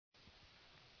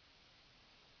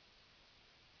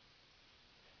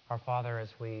Our Father, as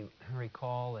we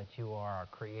recall that you are our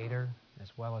Creator as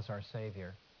well as our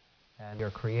Savior, and your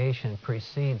creation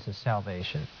precedes the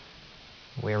salvation,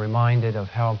 we are reminded of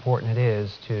how important it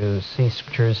is to see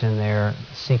Scriptures in their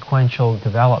sequential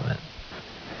development.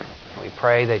 We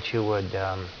pray that you would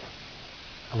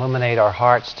illuminate our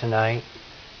hearts tonight,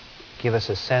 give us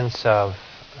a sense of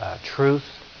truth,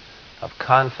 of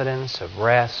confidence, of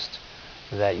rest,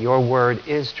 that your Word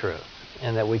is truth,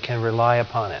 and that we can rely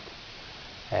upon it,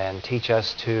 and teach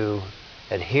us to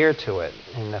adhere to it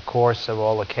in the course of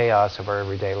all the chaos of our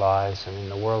everyday lives and in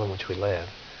the world in which we live.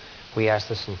 We ask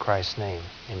this in Christ's name.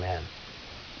 Amen.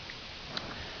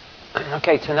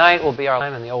 Okay, tonight will be our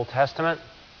time in the Old Testament.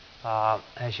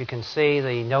 As you can see,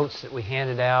 the notes that we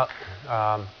handed out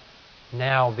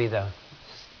now will be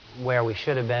where we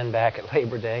should have been back at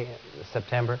Labor Day,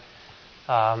 September.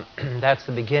 That's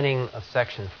the beginning of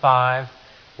section 5,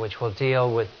 which will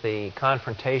deal with the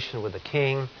confrontation with the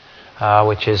king,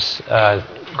 which is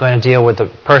going to deal with the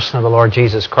person of the Lord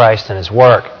Jesus Christ and his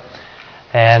work.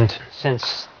 And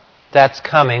since that's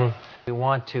coming, we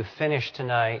want to finish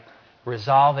tonight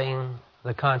resolving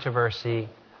the controversy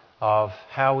of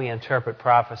how we interpret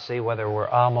prophecy, whether we're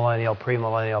amillennial,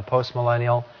 premillennial,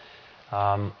 postmillennial.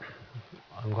 I'm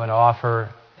going to offer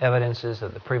evidences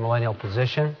of the premillennial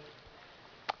position.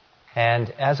 And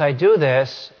as I do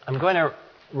this, I'm going to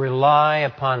rely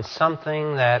upon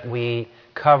something that we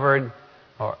covered,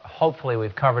 or hopefully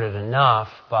we've covered it enough,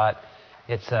 but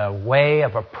it's a way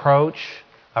of approach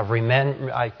of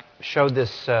I showed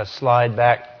this slide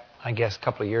back, I guess, a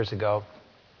couple of years ago.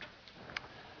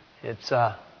 It's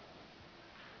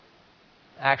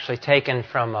actually taken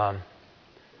from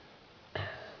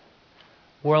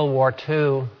World War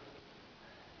II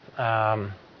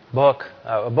book,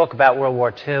 a book about World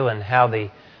War II and how the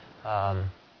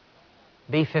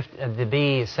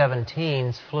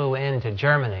B-17s flew into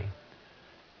Germany.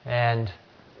 And,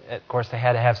 of course, they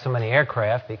had to have so many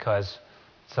aircraft because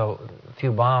so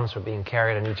few bombs were being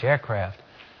carried on each aircraft.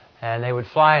 And they would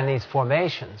fly in these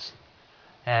formations.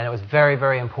 And it was very,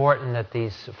 very important that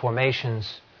these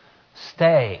formations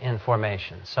stay in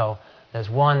formation. So there's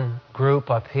one group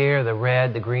up here, the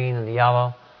red, the green, and the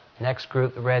yellow. Next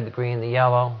group, the red, the green, the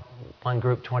yellow. One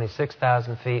group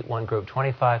 26,000 feet, one group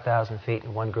 25,000 feet,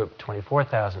 and one group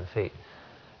 24,000 feet.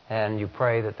 And you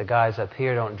pray that the guys up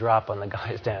here don't drop on the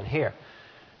guys down here,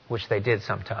 which they did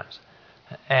sometimes.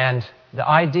 And the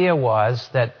idea was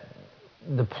that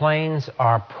the planes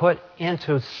are put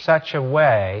into such a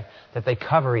way that they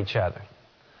cover each other.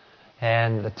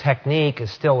 And the technique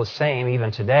is still the same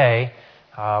even today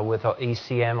with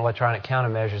ECM, electronic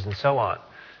countermeasures, and so on.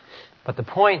 But the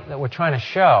point that we're trying to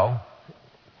show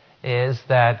is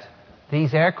that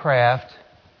these aircraft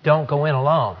don't go in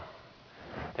alone.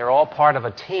 They're all part of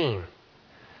a team,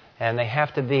 and they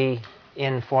have to be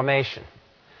in formation.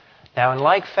 Now, in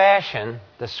like fashion,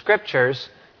 the Scriptures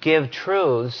give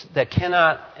truths that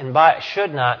cannot and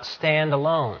should not stand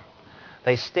alone.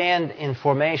 They stand in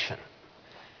formation.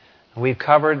 We've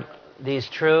covered these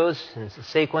truths in the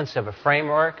sequence of a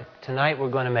framework. Tonight we're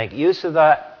going to make use of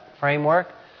that framework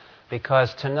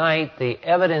because tonight the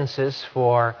evidences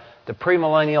for the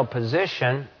premillennial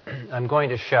position I'm going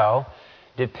to show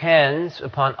depends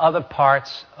upon other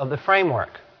parts of the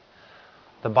framework.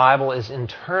 The Bible is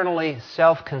internally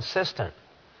self-consistent.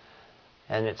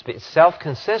 And it's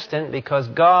self-consistent because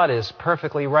God is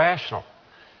perfectly rational.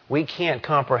 We can't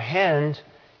comprehend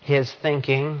His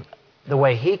thinking the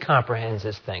way He comprehends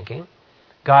His thinking.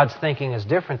 God's thinking is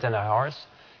different than ours.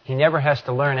 He never has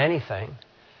to learn anything.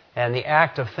 And the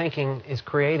act of thinking is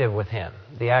creative with Him.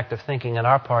 The act of thinking on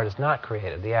our part is not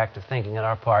creative. The act of thinking on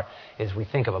our part is we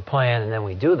think of a plan and then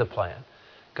we do the plan.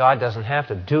 God doesn't have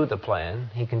to do the plan.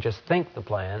 He can just think the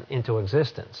plan into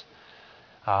existence.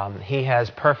 He has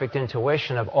perfect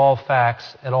intuition of all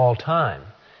facts at all time.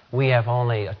 We have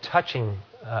only a touching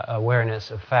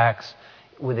awareness of facts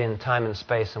within time and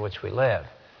space in which we live.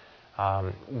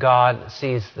 God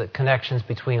sees the connections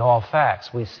between all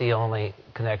facts. We see only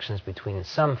connections between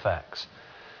some facts.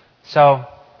 So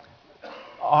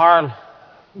our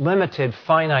limited,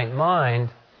 finite mind,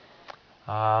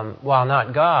 while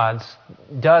not God's,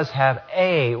 does have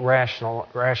a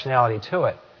rationality to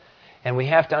it. And we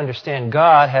have to understand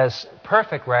God has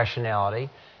perfect rationality,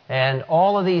 and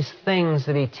all of these things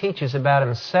that He teaches about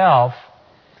Himself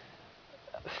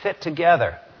fit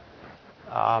together.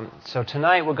 So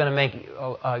tonight we're going to make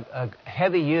a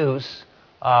heavy use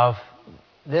of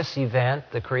this event,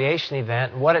 the creation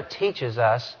event, and what it teaches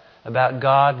us about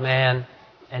God, man,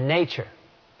 and nature.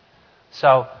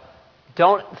 So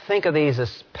don't think of these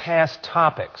as past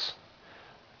topics.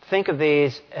 Think of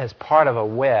these as part of a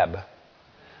web.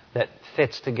 that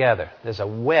fits together. There's a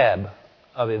web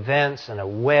of events and a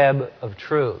web of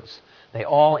truths. They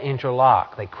all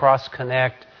interlock, they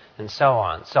cross-connect, and so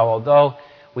on. So although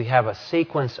we have a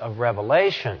sequence of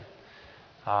revelation,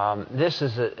 this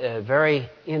is a very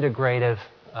integrative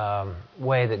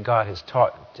way that God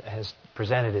has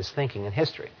presented His thinking in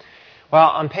history. Well,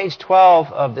 on page 12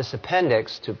 of this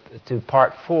appendix to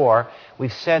part 4,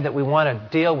 we've said that we want to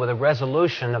deal with a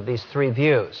resolution of these three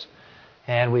views.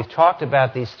 And we've talked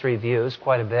about these three views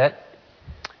quite a bit.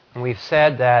 And we've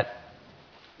said that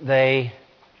they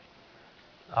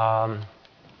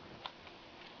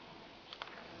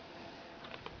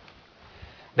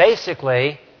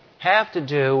basically have to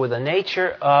do with the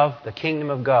nature of the kingdom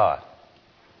of God.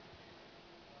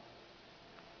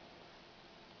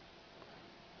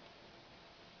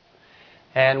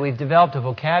 And we've developed a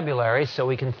vocabulary so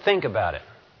we can think about it.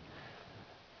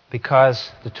 Because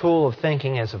the tool of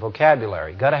thinking is a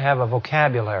vocabulary. You've got to have a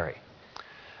vocabulary.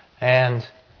 And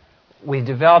we've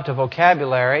developed a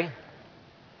vocabulary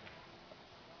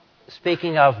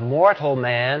speaking of mortal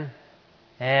man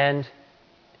and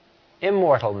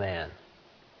immortal man.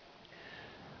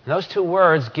 And those two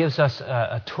words gives us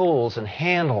tools and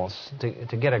handles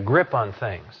to get a grip on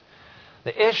things.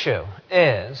 The issue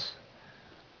is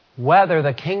whether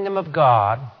the kingdom of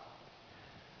God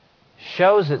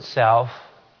shows itself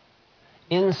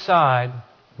inside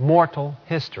mortal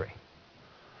history,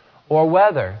 or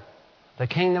whether the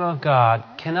kingdom of God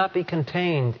cannot be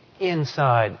contained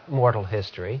inside mortal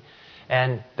history,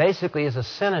 and basically is a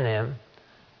synonym,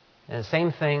 and the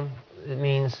same thing, it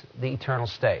means the eternal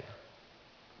state.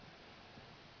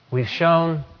 We've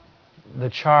shown the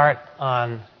chart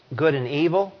on good and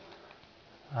evil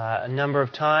a number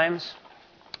of times.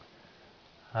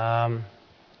 I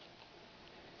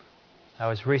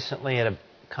was recently at a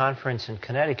conference in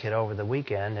Connecticut over the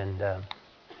weekend, and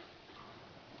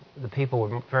the people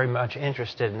were very much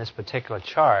interested in this particular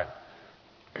chart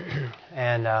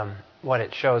and what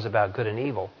it shows about good and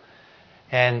evil.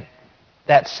 And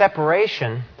that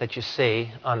separation that you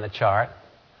see on the chart,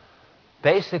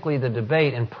 basically the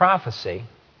debate in prophecy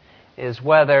is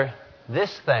whether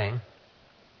this thing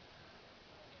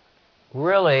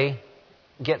really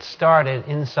gets started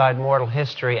inside mortal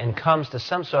history and comes to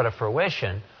some sort of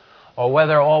fruition, or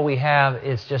whether all we have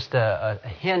is just a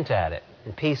hint at it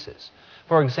in pieces.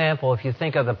 For example, if you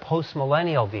think of the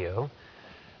postmillennial view,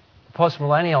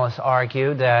 postmillennialists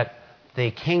argue that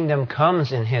the kingdom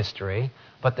comes in history,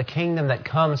 but the kingdom that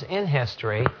comes in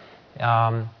history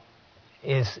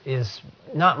is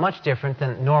not much different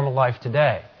than normal life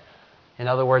today. In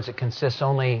other words, it consists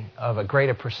only of a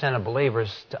greater percent of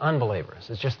believers to unbelievers.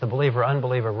 It's just the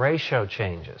believer-unbeliever ratio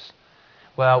changes.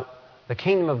 Well, the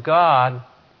kingdom of God,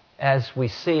 as we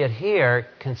see it here,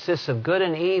 consists of good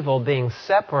and evil being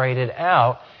separated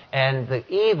out, and the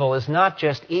evil is not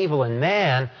just evil in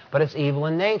man, but it's evil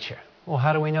in nature. Well,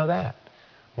 how do we know that?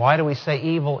 Why do we say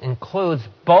evil includes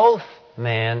both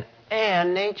man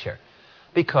and nature?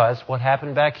 Because what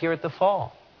happened back here at the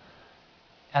fall?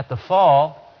 At the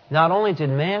fall, not only did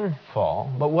man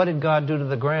fall, but what did God do to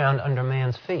the ground under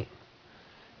man's feet?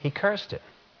 He cursed it.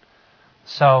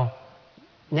 So,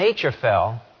 nature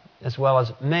fell as well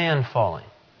as man falling.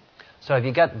 So if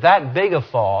you got that big a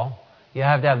fall, you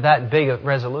have to have that big a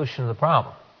resolution of the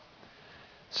problem.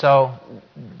 So,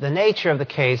 the nature of the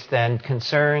case then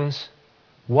concerns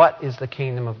what is the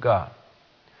kingdom of God.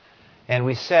 And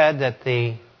we said that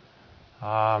the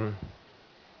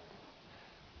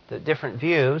different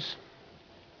views,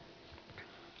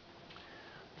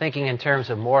 thinking in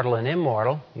terms of mortal and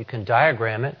immortal, you can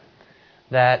diagram it,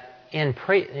 that in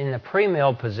the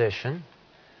premill position,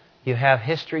 you have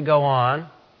history go on,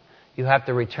 you have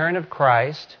the return of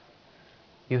Christ,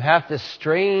 you have this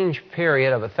strange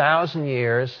period of 1,000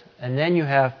 years, and then you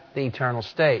have the eternal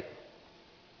state.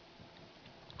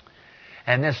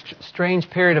 And this strange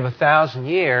period of 1,000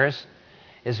 years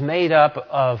is made up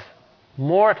of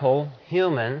mortal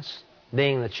humans,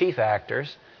 being the chief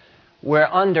actors, we're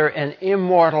under an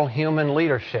immortal human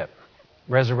leadership,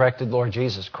 resurrected Lord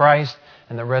Jesus Christ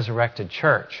and the resurrected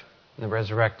church, the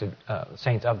resurrected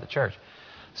saints of the church.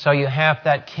 So you have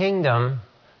that kingdom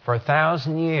for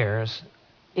 1,000 years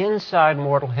inside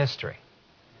mortal history,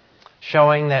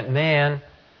 showing that man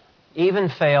even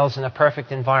fails in a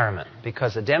perfect environment,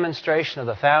 because the demonstration of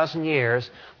the 1,000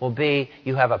 years will be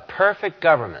you have a perfect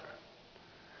government.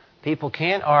 People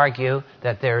can't argue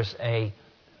that there's a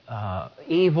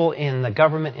evil in the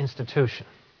government institution,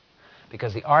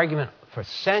 Because the argument for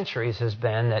centuries has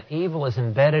been that evil is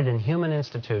embedded in human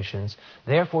institutions.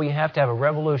 Therefore, you have to have a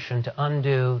revolution to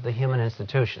undo the human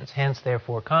institutions. Hence,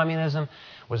 therefore, communism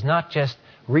was not just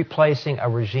replacing a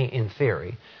regime in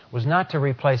theory, was not to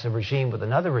replace a regime with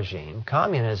another regime.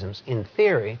 Communism, in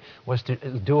theory, was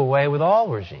to do away with all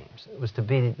regimes. It was to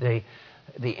be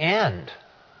the end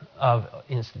of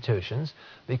institutions,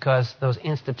 because those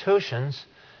institutions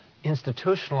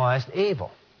institutionalized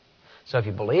evil. So if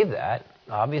you believe that,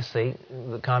 obviously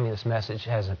the communist message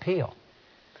has appeal.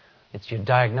 It's your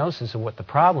diagnosis of what the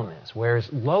problem is, where it's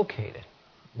located,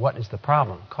 what is the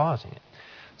problem causing it.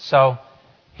 So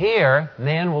here,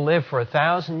 man will live for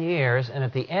 1,000 years, and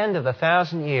at the end of the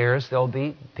 1,000 years, there'll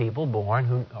be people born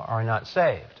who are not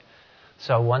saved.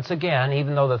 So once again,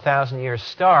 even though the 1,000 years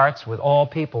starts with all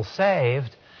people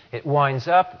saved, it winds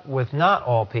up with not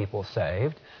all people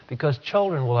saved, because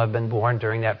children will have been born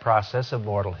during that process of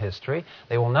mortal history.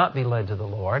 They will not be led to the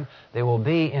Lord. They will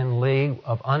be in league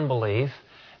of unbelief.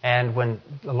 And when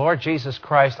the Lord Jesus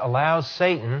Christ allows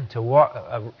Satan to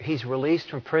walk, he's released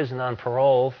from prison on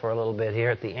parole for a little bit here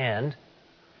at the end.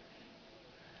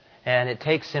 And it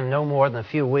takes him no more than a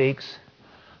few weeks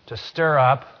to stir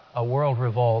up a world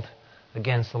revolt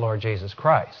against the Lord Jesus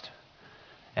Christ.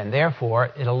 And therefore,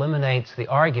 it eliminates the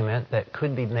argument that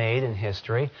could be made in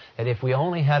history that if we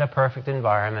only had a perfect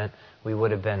environment, we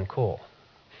would have been cool.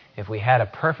 If we had a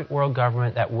perfect world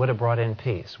government, that would have brought in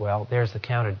peace. Well, there's the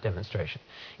counter demonstration.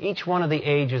 Each one of the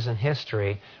ages in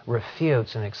history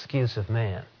refutes an excuse of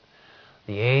man.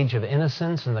 The age of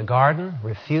innocence in the garden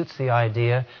refutes the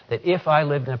idea that if I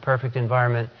lived in a perfect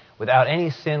environment without any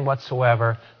sin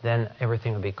whatsoever, then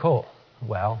everything would be cool.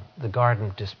 Well, the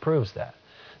garden disproves that.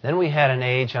 Then we had an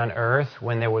age on earth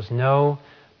when there was no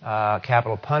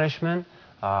capital punishment.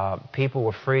 People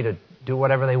were free to do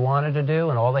whatever they wanted to do,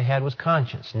 and all they had was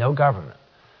conscience, no government.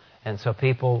 And so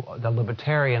people, the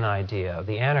libertarian idea,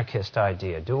 the anarchist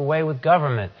idea, do away with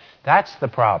government, that's the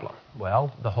problem.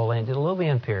 Well, the whole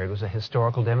antediluvian period was a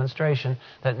historical demonstration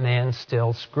that man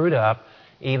still screwed up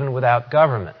even without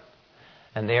government.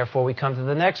 And therefore we come to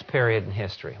the next period in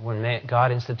history when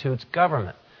God institutes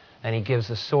government, and he gives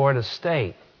the sword of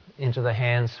state into the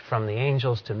hands from the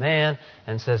angels to man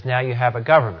and says, now you have a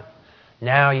government.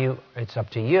 Now it's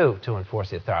up to you to enforce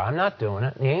the authority. I'm not doing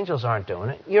it. The angels aren't doing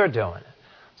it. You're doing it.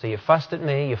 So you fussed at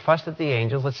me. You fussed at the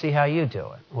angels. Let's see how you do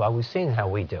it. Well, we've seen how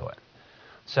we do it.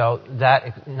 So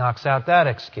that knocks out that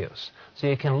excuse. So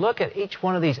you can look at each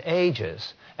one of these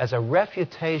ages as a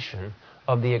refutation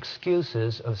of the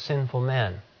excuses of sinful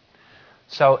men.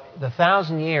 So the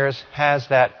 1,000 years has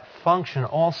that function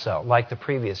also, like the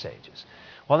previous ages.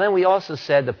 Well, then we also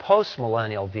said the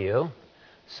postmillennial view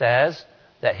says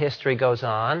that history goes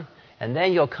on, and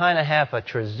then you'll kind of have a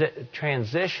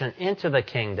transition into the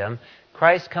kingdom.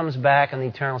 Christ comes back and the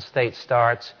eternal state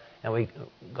starts, and we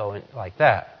go in like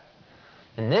that.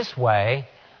 In this way,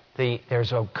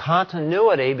 there's a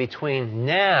continuity between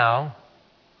now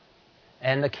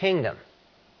and the kingdom.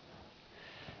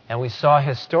 And we saw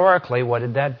historically, what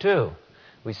did that do?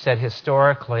 We said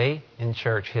historically, in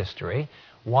church history,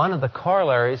 one of the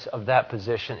corollaries of that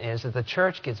position is that the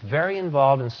church gets very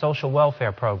involved in social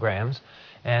welfare programs,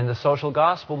 and the social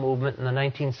gospel movement in the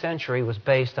 19th century was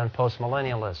based on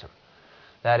postmillennialism.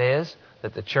 That is,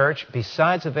 that the church,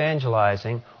 besides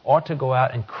evangelizing, ought to go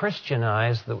out and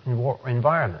Christianize the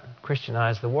environment,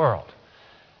 Christianize the world.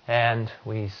 And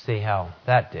we see how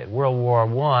that did. World War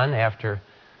I, after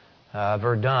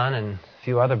Verdun and a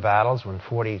few other battles, when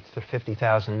 40,000 to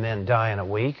 50,000 men die in a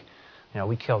week.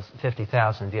 We killed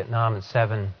 50,000 in Vietnam in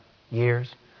 7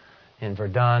 years. In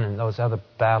Verdun and those other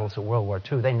battles of World War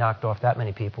II, they knocked off that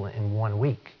many people in 1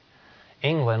 week.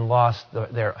 England lost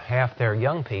half their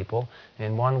young people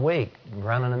in 1 week,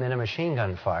 running them in a machine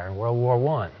gun fire in World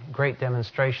War I. Great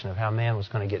demonstration of how man was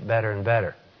going to get better and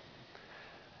better.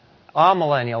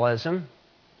 Amillennialism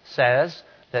says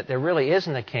that there really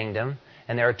isn't a kingdom,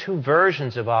 and there are two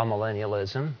versions of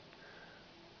amillennialism.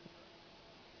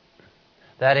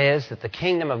 That is, that the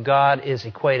kingdom of God is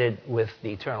equated with the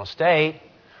eternal state,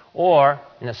 or,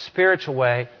 in a spiritual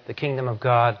way, the kingdom of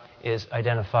God is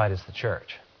identified as the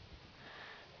church.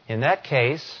 In that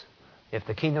case, if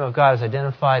the kingdom of God is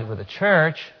identified with the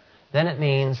church, then it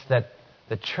means that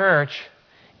the church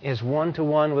is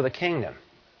one-to-one with the kingdom.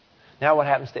 Now what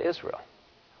happens to Israel?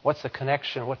 What's the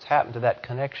connection? What's happened to that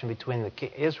connection between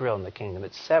Israel and the kingdom?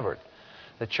 It's severed.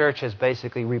 The church has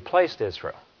basically replaced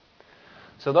Israel.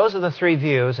 So those are the three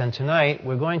views, and tonight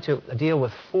we're going to deal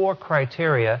with 4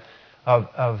 criteria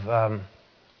of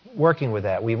working with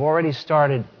that. We've already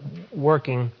started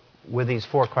working with these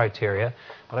 4 criteria.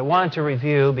 But I wanted to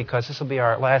review, because this will be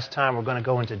our last time we're going to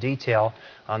go into detail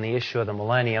on the issue of the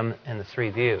millennium and the three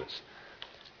views.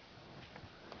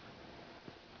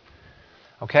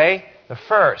 Okay? The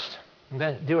first, I'm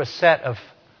going to do a set of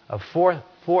four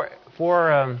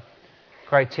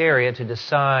criteria to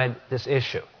decide this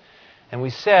issue. And we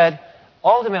said,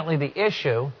 ultimately, the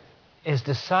issue is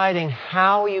deciding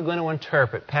how you're going to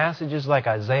interpret passages like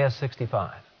Isaiah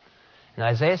 65. In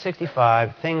Isaiah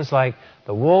 65, things like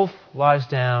the wolf lies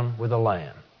down with the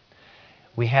lamb.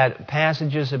 We had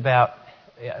passages about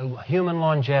human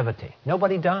longevity.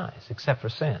 Nobody dies except for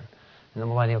sin in the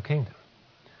millennial kingdom.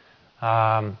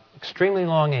 Extremely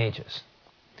long ages.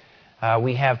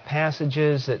 We have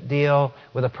passages that deal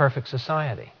with a perfect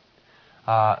society.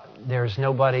 There's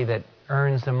nobody that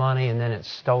earns the money and then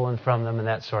it's stolen from them and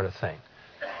that sort of thing.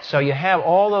 So you have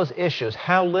all those issues.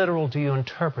 How literal do you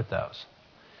interpret those?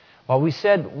 Well, we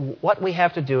said what we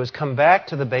have to do is come back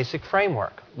to the basic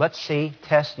framework. Let's see,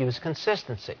 test, use,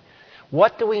 consistency.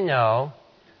 What do we know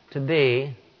to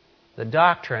be the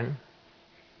doctrine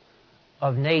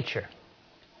of nature?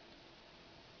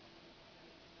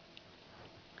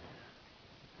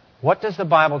 What does the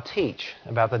Bible teach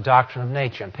about the doctrine of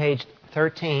nature? On page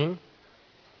 13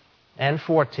 and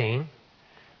 14,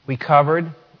 we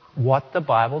covered what the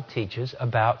Bible teaches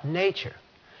about nature.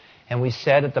 And we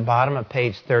said at the bottom of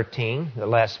page 13, the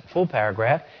last full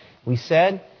paragraph, we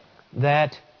said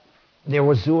that there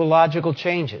were zoological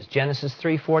changes. Genesis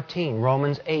 3:14,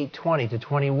 Romans 8:20 to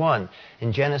 21.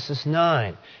 In Genesis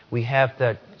 9, we have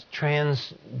the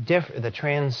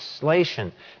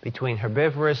translation between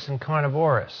herbivorous and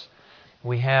carnivorous.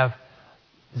 We have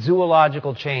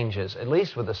zoological changes, at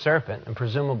least with the serpent, and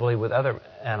presumably with other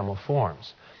animal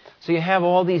forms. So you have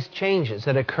all these changes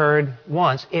that occurred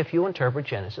once if you interpret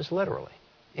Genesis literally.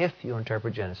 If you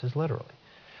interpret Genesis literally.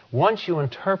 Once you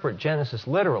interpret Genesis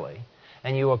literally,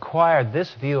 and you acquire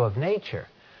this view of nature,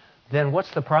 then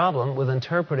what's the problem with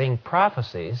interpreting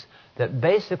prophecies that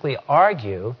basically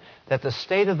argue that the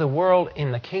state of the world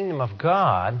in the kingdom of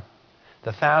God,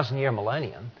 the 1,000-year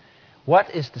millennium, what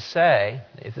is to say,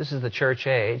 if this is the church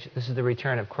age, this is the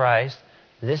return of Christ,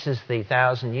 this is the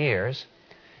 1,000 years,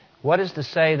 what is to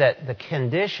say that the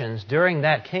conditions during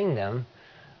that kingdom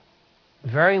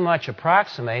very much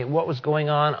approximate what was going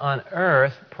on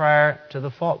earth prior to the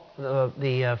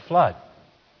flood?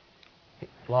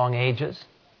 Long ages,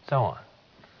 so on.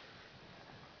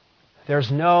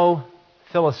 There's no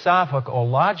philosophical or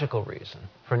logical reason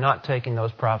for not taking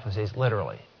those prophecies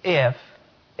literally, if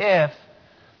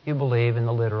you believe in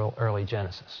the literal early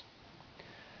Genesis.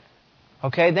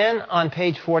 Okay, then on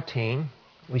page 14,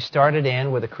 we started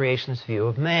in with a creationist view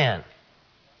of man.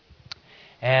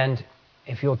 And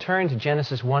if you'll turn to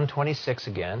Genesis 1:26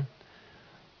 again,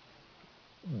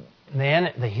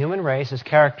 man, the human race, is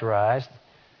characterized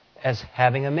as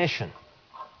having a mission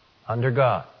under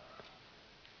God.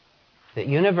 The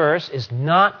universe is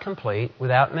not complete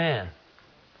without man.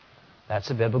 That's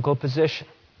a biblical position.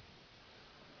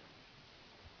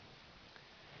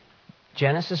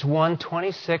 Genesis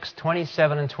 1:26,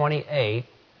 27, and 28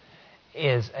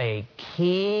 is a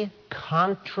key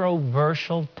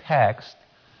controversial text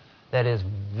that is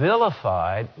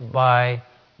vilified by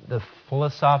the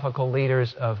philosophical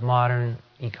leaders of modern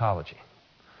ecology.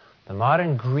 The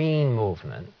modern green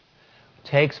movement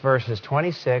takes verses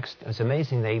 26, it's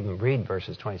amazing they even read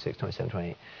verses 26, 27,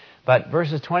 28, but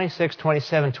verses 26,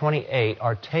 27, 28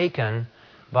 are taken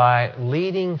by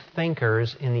leading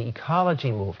thinkers in the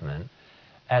ecology movement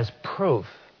as proof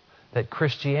that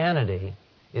Christianity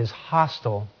is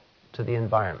hostile to the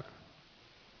environment.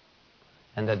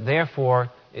 And that therefore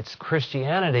it's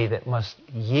Christianity that must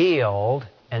yield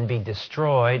and be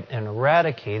destroyed and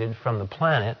eradicated from the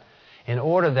planet in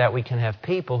order that we can have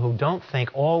people who don't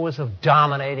think always of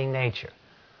dominating nature.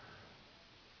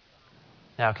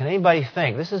 Now, can anybody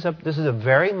think, this is a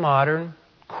very modern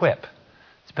quip.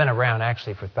 It's been around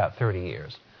actually for about 30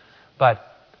 years. But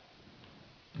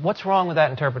what's wrong with that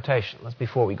interpretation?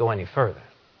 Before we go any further.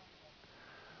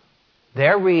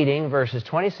 They're reading verses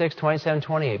 26, 27,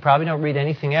 28. Probably don't read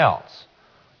anything else.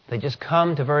 They just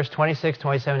come to verse 26,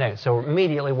 27, 28. So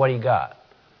immediately, what do you got?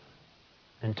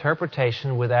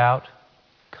 Interpretation without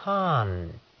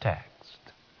context.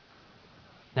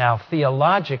 Now,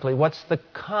 theologically, what's the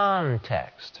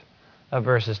context of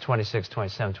verses 26,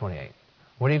 27, 28?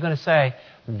 What are you going to say?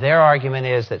 Their argument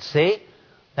is that, see,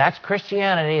 that's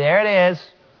Christianity. There it is.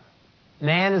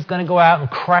 Man is going to go out and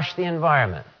crush the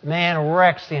environment. Man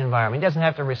wrecks the environment. He doesn't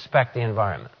have to respect the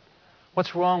environment.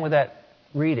 What's wrong with that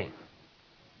reading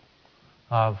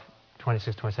of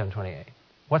 26, 27, 28?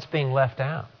 What's being left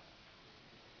out?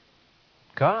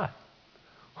 God.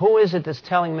 Who is it that's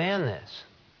telling man this?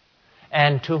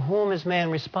 And to whom is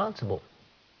man responsible?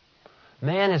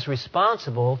 Man is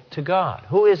responsible to God.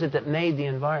 Who is it that made the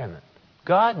environment?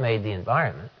 God made the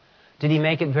environment. Did he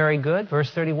make it very good? Verse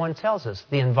 31 tells us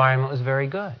the environment was very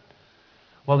good.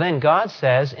 Well, then God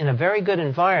says, in a very good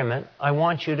environment, I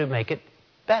want you to make it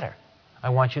better. I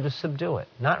want you to subdue it,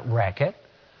 not wreck it.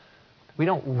 We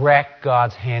don't wreck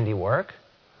God's handiwork.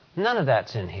 None of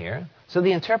that's in here. So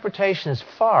the interpretation is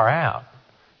far out.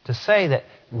 To say that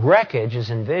wreckage is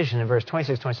envisioned in verse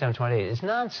 26, 27, 28 is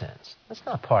nonsense. That's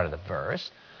not part of the verse.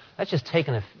 That's just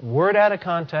taking a word out of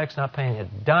context, not paying a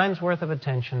dime's worth of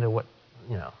attention to what,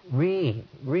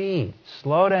 read.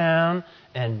 Slow down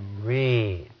and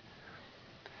read.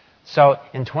 So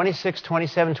in 26,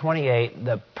 27, 28,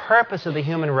 the purpose of the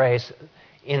human race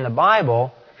in the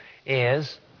Bible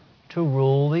is to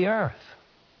rule the earth.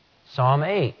 Psalm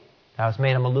 8, thou hast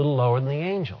made him a little lower than the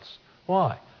angels.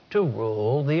 Why? To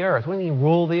rule the earth. What do you mean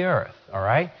rule the earth? All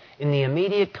right? In the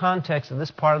immediate context of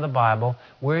this part of the Bible,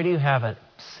 where do you have a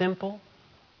simple,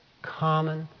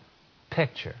 common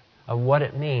picture of what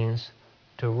it means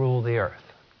to rule the earth?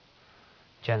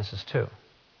 Genesis 2.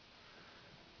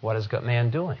 What is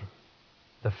man doing?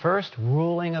 The first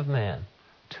ruling of man.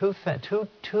 Two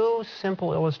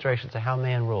simple illustrations of how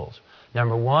man rules.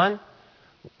 Number one,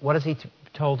 what is he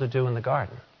told to do in the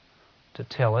garden? To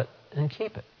till it and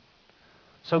keep it.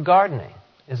 So gardening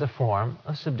is a form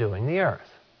of subduing the earth.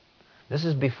 This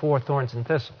is before thorns and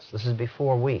thistles. This is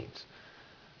before weeds.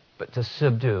 But to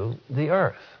subdue the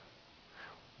earth.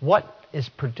 What is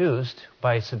produced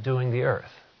by subduing the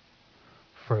earth?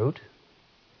 Fruit,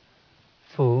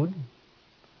 food,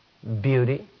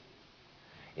 beauty.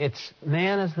 It's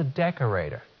man as the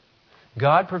decorator.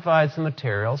 God provides the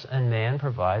materials and man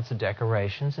provides the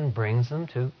decorations and brings them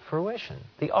to fruition.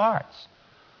 The arts.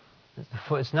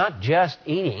 It's not just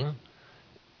eating,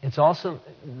 it's also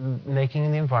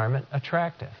making the environment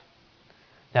attractive.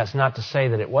 Now, it's not to say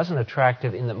that it wasn't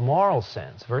attractive in the moral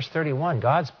sense. Verse 31,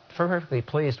 God's perfectly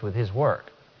pleased with his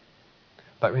work.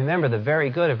 But remember, the very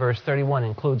good of verse 31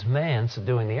 includes man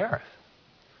subduing the earth.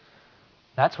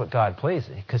 That's what God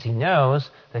pleases, because he knows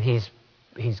that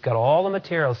he's got all the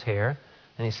materials here,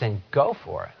 and he's saying, go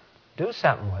for it. Do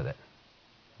something with it.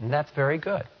 And that's very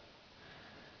good.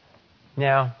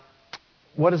 Now,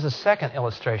 what is the second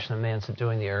illustration of man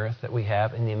subduing the earth that we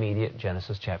have in the immediate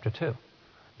Genesis chapter 2?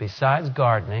 Besides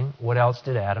gardening, what else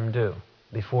did Adam do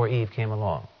before Eve came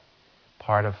along?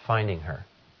 Part of finding her.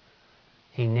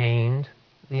 He named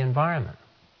the environment.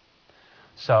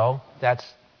 So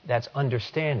that's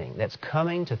understanding. That's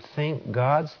coming to think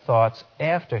God's thoughts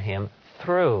after him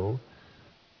through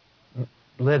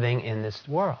living in this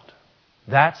world.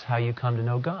 That's how you come to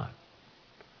know God.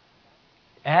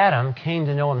 Adam came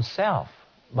to know himself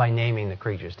by naming the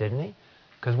creatures, didn't he?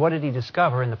 Because what did he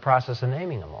discover in the process of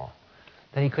naming them all?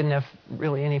 That he couldn't have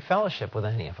really any fellowship with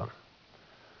any of them.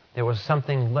 There was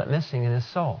something missing in his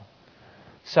soul.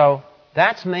 So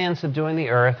that's man subduing the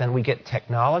earth, and we get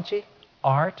technology,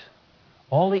 art,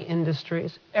 all the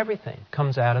industries, everything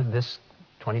comes out of this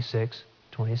 26,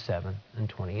 27, and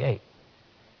 28.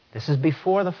 This is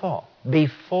before the fall.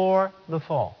 Before the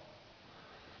fall.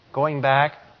 Going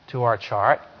back to our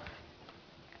chart,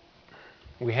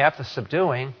 we have the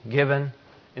subduing given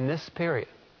in this period,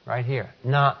 right here.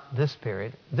 Not this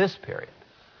period, this period.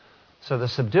 So the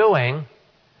subduing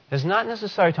is not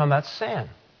necessarily talking about sin.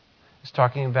 It's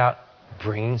talking about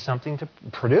bringing something to,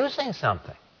 producing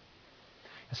something.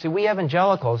 You see, we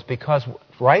evangelicals, because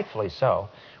rightfully so,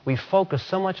 we focus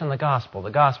so much on the gospel,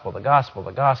 the gospel, the gospel,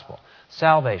 the gospel.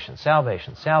 Salvation,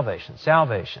 salvation, salvation,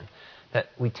 salvation. That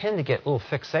we tend to get a little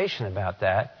fixation about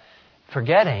that,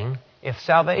 forgetting if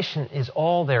salvation is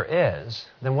all there is,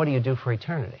 then what do you do for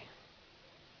eternity?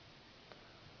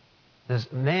 This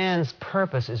man's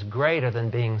purpose is greater than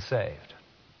being saved.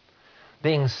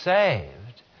 Being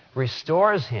saved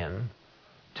restores him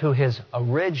to his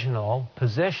original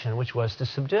position, which was to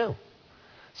subdue.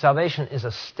 Salvation is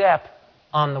a step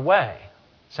on the way.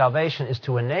 Salvation is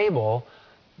to enable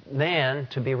man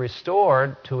to be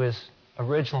restored to his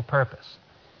original purpose.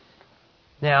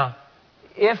 Now,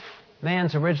 if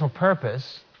man's original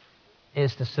purpose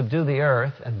is to subdue the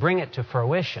earth and bring it to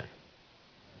fruition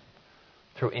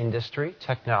through industry,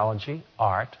 technology,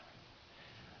 art,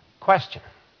 question.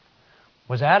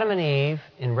 Was Adam and Eve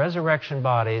in resurrection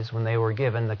bodies when they were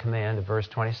given the command of verse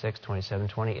 26, 27,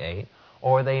 28,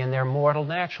 or were they in their mortal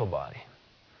natural body?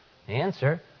 The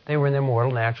answer, they were in their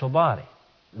mortal natural body.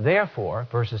 Therefore,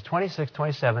 verses 26,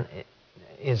 27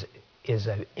 is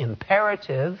an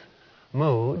imperative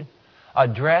mood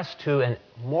addressed to an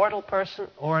mortal person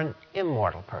or an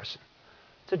immortal person.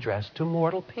 It's addressed to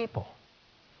mortal people.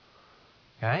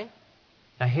 Okay?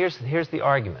 Now here's the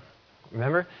argument.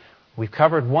 Remember, we've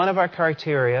covered one of our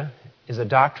criteria is a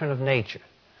doctrine of nature.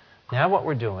 Now what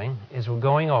we're doing is we're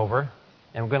going over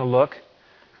and we're going to look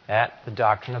at the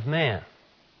doctrine of man.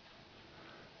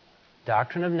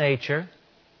 Doctrine of nature,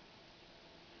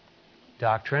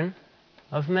 doctrine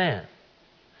of man.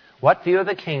 What view of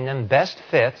the kingdom best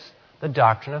fits the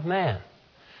doctrine of man?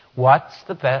 What's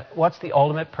the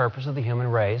ultimate purpose of the human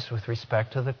race with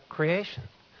respect to the creation?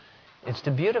 It's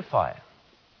to beautify it.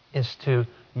 It's to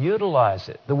utilize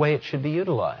it the way it should be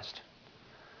utilized.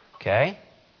 Okay?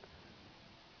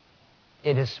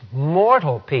 It is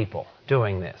mortal people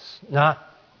doing this, not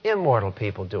immortal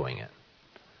people doing it.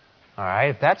 All right?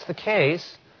 If that's the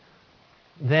case,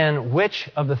 then which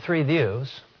of the three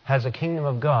views has a kingdom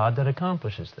of God that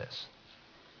accomplishes this?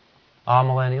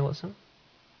 Amillennialism,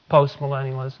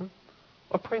 postmillennialism,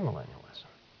 or premillennialism?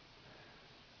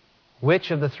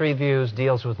 Which of the three views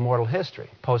deals with mortal history?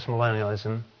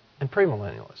 Postmillennialism and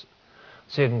premillennialism.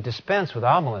 So you can dispense with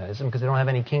amillennialism because they don't have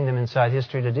any kingdom inside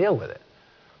history to deal with it.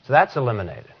 So that's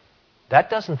eliminated. That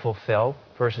doesn't fulfill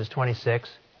verses 26,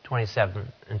 27,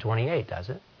 and 28, does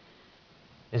it?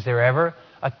 Is there ever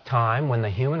a time when the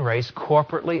human race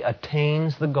corporately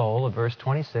attains the goal of verse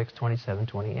 26, 27,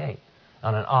 28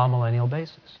 on an amillennial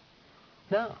basis?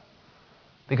 No.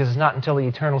 Because it's not until the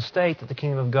eternal state that the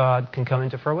kingdom of God can come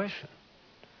into fruition.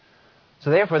 So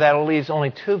therefore, that leaves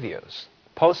only two views,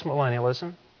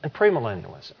 postmillennialism and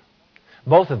premillennialism.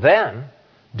 Both of them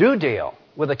do deal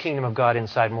with the kingdom of God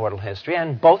inside mortal history,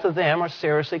 and both of them are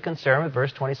seriously concerned with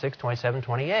verse 26, 27,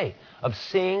 28, of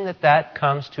seeing that that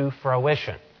comes to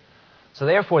fruition. So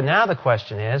therefore, now the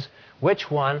question is,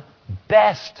 which one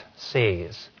best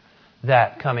sees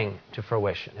that coming to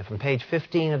fruition? If on page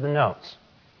 15 of the notes,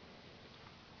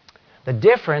 the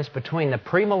difference between the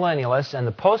premillennialists and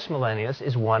the postmillennialists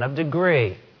is one of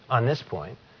degree on this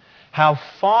point. How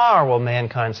far will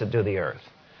mankind subdue the earth?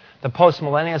 The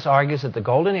postmillennialist argues that the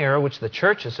golden era, which the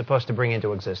church is supposed to bring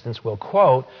into existence, will,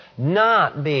 quote,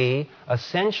 not be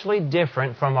essentially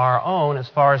different from our own as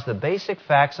far as the basic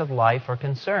facts of life are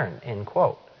concerned, end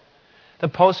quote. The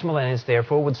postmillennialists,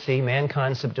 therefore, would see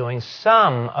mankind subduing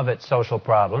some of its social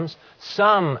problems,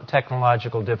 some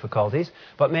technological difficulties,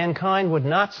 but mankind would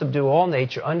not subdue all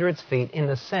nature under its feet in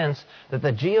the sense that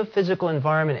the geophysical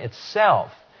environment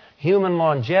itself, human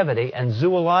longevity, and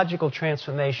zoological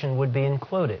transformation would be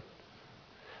included.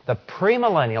 The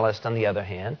premillennialist, on the other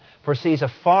hand, foresees a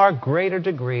far greater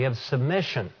degree of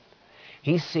submission.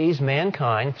 He sees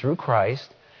mankind, through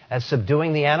Christ, as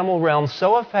subduing the animal realm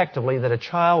so effectively that a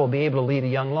child will be able to lead a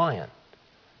young lion.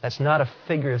 That's not a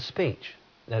figure of speech.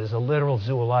 That is a literal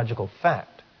zoological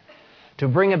fact. To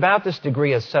bring about this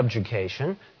degree of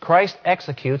subjugation, Christ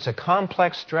executes a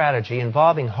complex strategy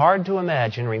involving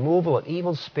hard-to-imagine removal of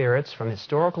evil spirits from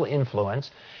historical influence,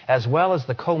 as well as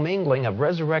the commingling of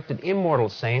resurrected immortal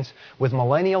saints with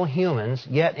millennial humans,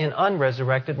 yet in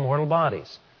unresurrected mortal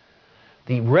bodies.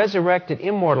 The resurrected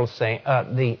immortal saint,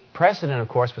 the precedent, of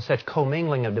course, for such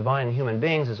commingling of divine and human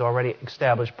beings is already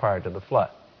established prior to the flood.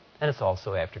 And it's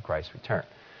also after Christ's return.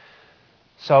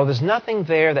 So there's nothing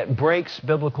there that breaks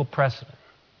biblical precedent.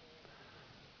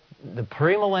 The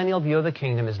premillennial view of the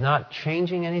kingdom is not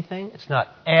changing anything. It's not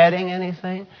adding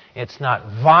anything. It's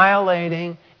not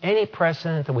violating any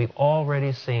precedent that we've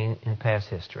already seen in past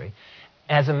history.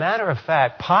 As a matter of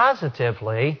fact,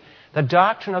 positively, the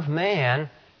doctrine of man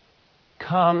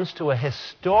comes to a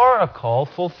historical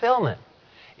fulfillment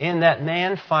in that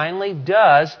man finally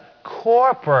does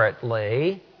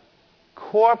corporately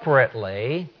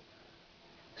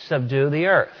subdue the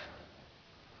earth.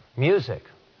 Music,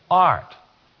 art,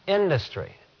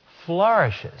 industry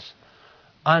flourishes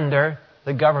under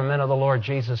the government of the Lord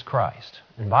Jesus Christ.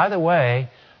 And by the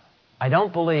way, I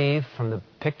don't believe from the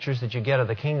pictures that you get of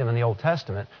the kingdom in the Old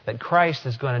Testament that Christ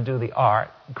is going to do the art,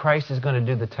 Christ is going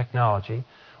to do the technology,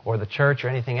 or the church or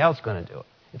anything else going to do it.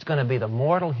 It's going to be the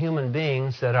mortal human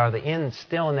beings that are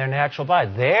still in their natural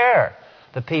body. They're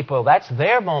the people, that's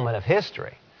their moment of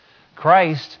history.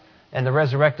 Christ and the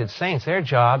resurrected saints, their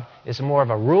job is more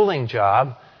of a ruling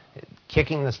job,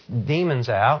 kicking the demons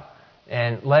out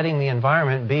and letting the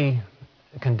environment be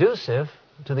conducive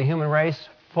to the human race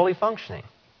fully functioning.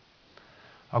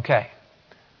 Okay.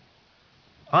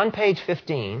 On page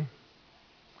 15,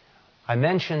 I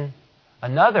mention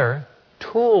another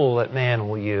tool that man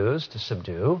will use to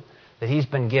subdue, that he's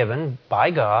been given by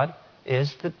God,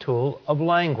 is the tool of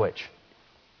language,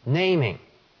 naming.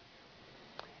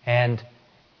 And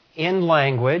in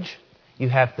language, you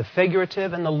have the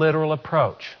figurative and the literal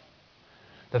approach.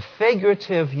 The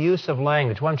figurative use of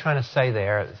language, what I'm trying to say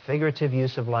there, figurative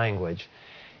use of language,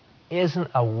 isn't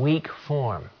a weak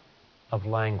form of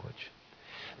language.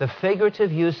 The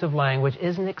figurative use of language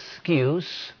is an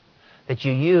excuse that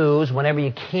you use whenever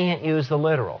you can't use the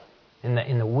literal, in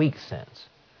the weak sense.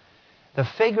 The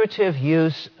figurative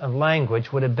use of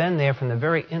language would have been there from the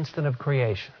very instant of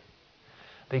creation,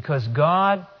 because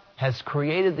God has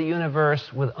created the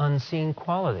universe with unseen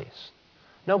qualities.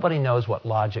 Nobody knows what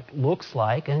logic looks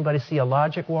like. Anybody see a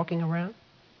logic walking around?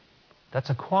 That's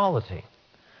a quality.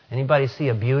 Anybody see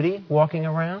a beauty walking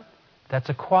around? That's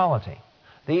a quality.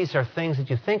 These are things that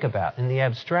you think about in the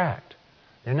abstract.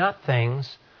 They're not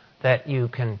things that you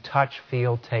can touch,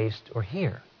 feel, taste, or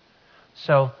hear.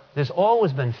 So there's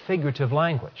always been figurative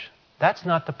language. That's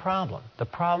not the problem. The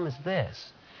problem is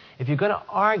this. If you're going to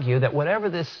argue that whatever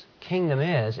this kingdom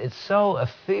is, it's so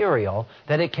ethereal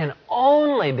that it can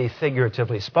only be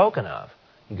figuratively spoken of,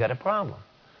 you've got a problem.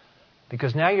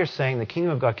 Because now you're saying the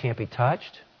kingdom of God can't be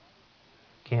touched,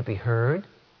 can't be heard,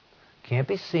 can't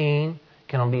be seen,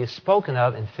 can only be spoken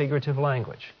of in figurative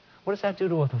language. What does that do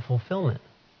to the fulfillment?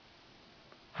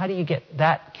 How do you get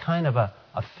that kind of a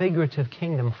figurative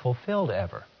kingdom fulfilled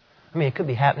ever? I mean, it could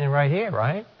be happening right here,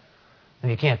 right? If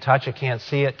you can't touch it, can't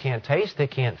see it, can't taste it,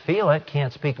 can't feel it,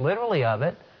 can't speak literally of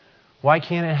it, why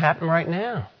can't it happen right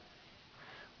now?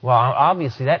 Well,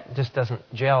 obviously that just doesn't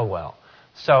gel well.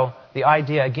 So the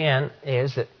idea, again,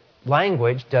 is that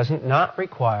language does not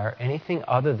require anything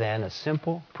other than a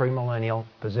simple premillennial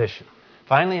position.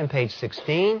 Finally, on page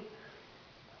 16,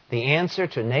 the answer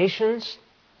to nations,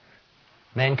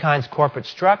 mankind's corporate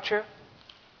structure.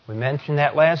 We mentioned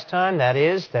that last time. That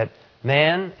is that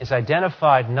man is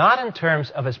identified not in terms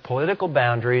of his political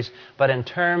boundaries, but in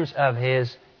terms of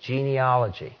his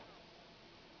genealogy.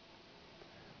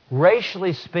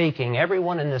 Racially speaking,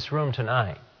 everyone in this room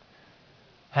tonight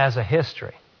has a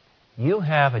history. You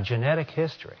have a genetic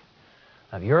history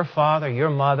of your father, your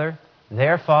mother,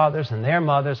 their fathers, and their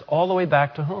mothers, all the way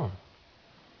back to whom?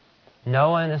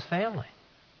 Noah and his family.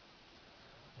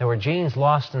 There were genes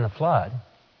lost in the flood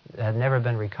that had never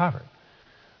been recovered.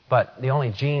 But the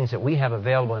only genes that we have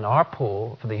available in our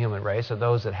pool for the human race are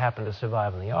those that happen to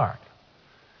survive in the ark.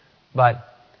 But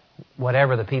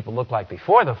whatever the people looked like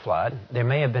before the flood, there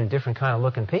may have been different kind of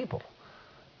looking people.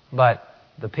 But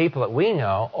the people that we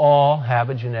know all have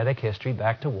a genetic history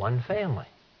back to one family.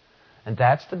 And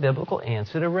that's the biblical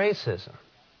answer to racism.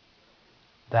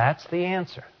 That's the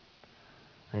answer.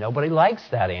 And nobody likes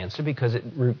that answer because it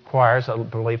requires a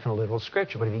belief in a literal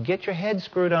scripture. But if you get your head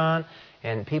screwed on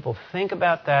and people think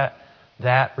about that,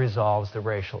 that resolves the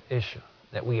racial issue.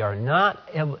 That we are not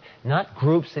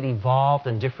groups that evolved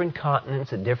in different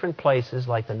continents at different places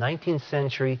like the 19th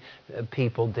century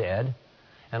people did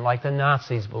and like the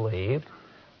Nazis believed.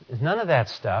 There's none of that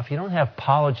stuff. You don't have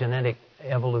polygenetic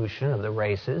evolution of the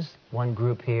races, one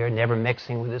group here never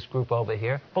mixing with this group over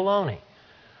here. Baloney.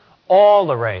 All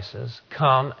the races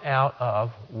come out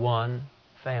of one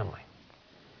family.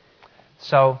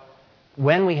 So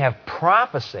when we have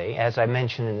prophecy, as I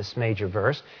mentioned in this major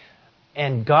verse,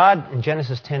 and God in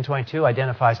Genesis 10:22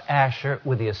 identifies Asher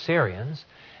with the Assyrians,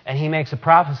 and he makes a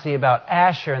prophecy about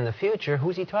Asher in the future,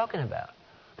 who's he talking about?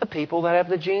 The people that have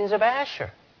the genes of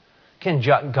Asher. Can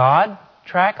God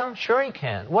track them? Sure he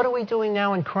can. What are we doing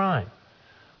now in crime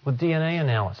with DNA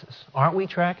analysis? Aren't we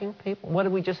tracking people? What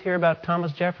did we just hear about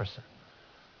Thomas Jefferson?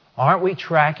 Aren't we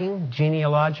tracking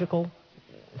genealogical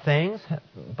things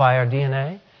by our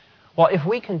DNA? Well, if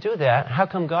we can do that, how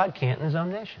come God can't in his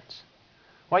omniscience?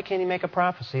 Why can't he make a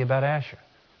prophecy about Asher?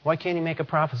 Why can't he make a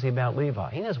prophecy about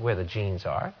Levi? He knows where the genes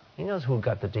are. He knows who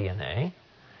got the DNA.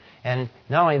 And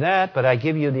not only that, but I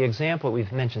give you the example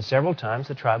we've mentioned several times,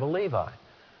 the tribe of Levi.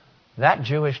 That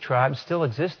Jewish tribe still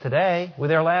exists today with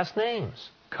their last names.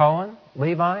 Cohen,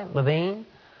 Levi, Levine.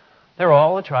 They're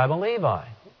all the tribe of Levi.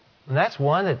 And that's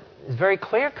one that is very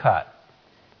clear-cut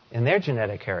in their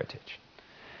genetic heritage.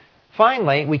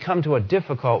 Finally, we come to a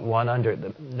difficult one under the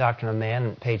Doctrine of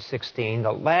Man, page 16,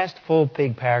 the last full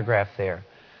big paragraph there.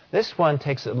 This one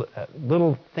takes a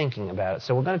little thinking about it.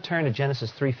 So we're going to turn to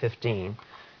Genesis 3:15,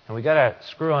 and we've got to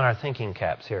screw on our thinking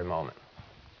caps here a moment.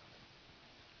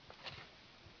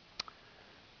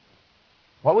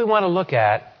 What we want to look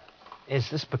at is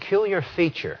this peculiar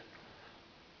feature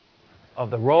of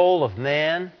the role of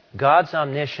man, God's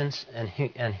omniscience,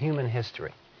 and human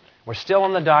history. We're still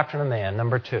on the Doctrine of Man,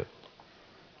 number 2.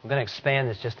 I'm going to expand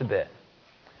this just a bit.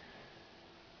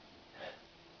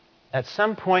 At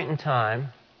some point in time,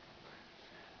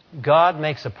 God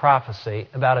makes a prophecy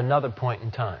about another point in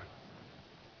time.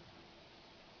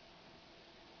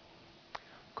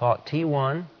 Call it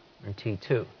T1 and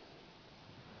T2.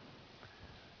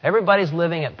 Everybody's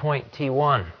living at point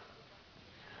T1.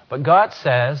 But God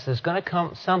says there's going to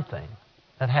come something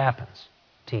that happens,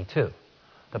 T2.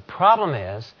 The problem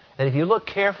is that if you look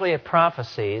carefully at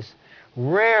prophecies,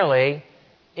 rarely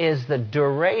is the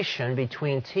duration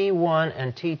between T1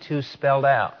 and T2 spelled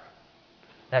out.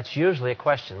 That's usually a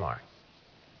question mark.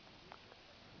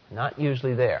 Not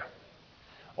usually there.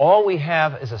 All we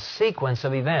have is a sequence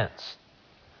of events.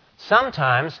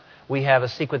 Sometimes we have a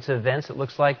sequence of events that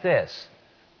looks like this.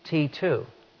 T2,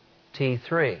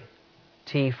 T3,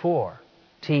 T4,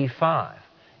 T5.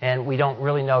 And we don't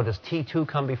really know, does T2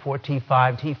 come before T5,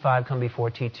 T5 come before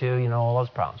T2, all those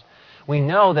problems. We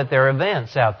know that there are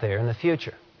events out there in the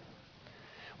future.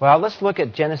 Well, let's look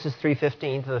at Genesis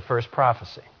 3:15 to the first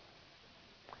prophecy,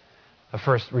 the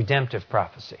first redemptive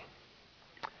prophecy.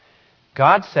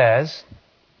 God says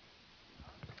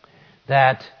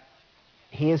that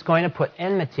He is going to put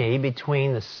enmity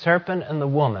between the serpent and the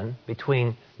woman,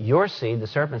 between your seed, the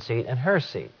serpent's seed, and her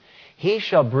seed. He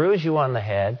shall bruise you on the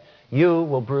head, you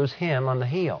will bruise him on the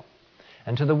heel.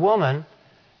 And to the woman,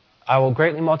 I will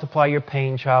greatly multiply your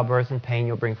pain, childbirth, and pain,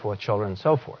 you'll bring forth children, and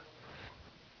so forth.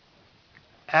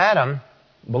 Adam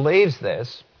believes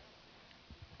this,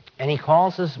 and he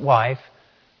calls his wife,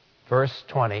 verse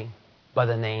 20, by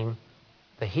the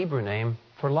Hebrew name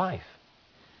for life.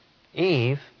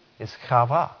 Eve is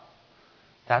Chava.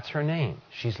 That's her name.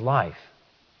 She's life.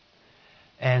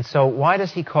 And so why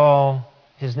does he call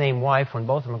his name wife when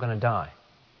both of them are going to die?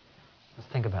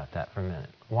 Let's think about that for a minute.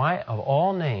 Why, of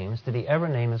all names, did he ever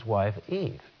name his wife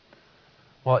Eve?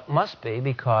 Well, it must be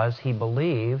because he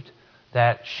believed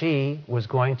that she was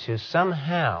going to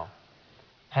somehow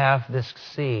have this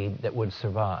seed that would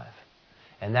survive.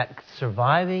 And that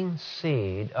surviving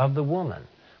seed of the woman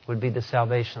would be the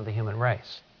salvation of the human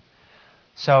race.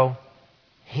 So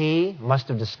he must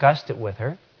have discussed it with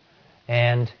her,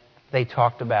 and they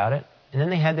talked about it, and then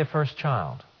they had their first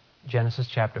child. Genesis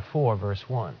chapter 4, verse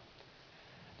 1.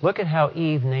 Look at how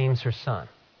Eve names her son,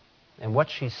 and what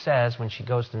she says when she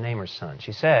goes to name her son.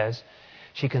 She says,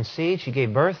 she conceived, she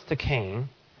gave birth to Cain,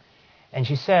 and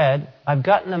she said, I've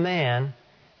gotten a man.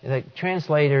 The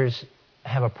translators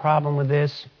have a problem with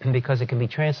this because it can be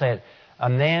translated a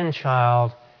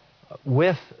man-child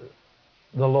with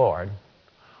the Lord,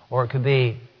 or it could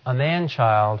be a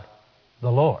man-child,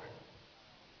 the Lord.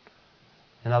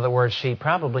 In other words, she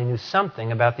probably knew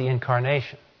something about the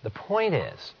incarnation. The point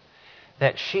is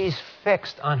that she's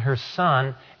fixed on her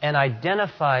son and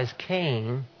identifies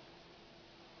Cain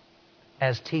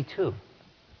as T2.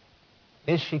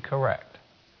 Is she correct?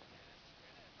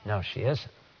 No, she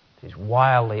isn't. She's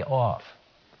wildly off.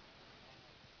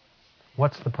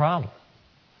 What's the problem?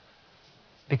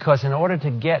 Because in order to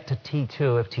get to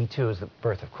T2, if T2 is the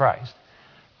birth of Christ,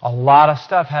 a lot of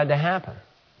stuff had to happen.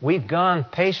 We've gone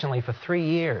patiently for 3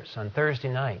 years on Thursday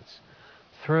nights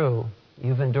through,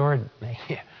 you've endured me,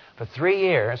 for 3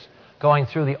 years going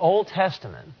through the Old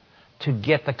Testament to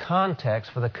get the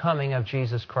context for the coming of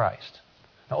Jesus Christ.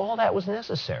 Now, all that was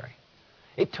necessary.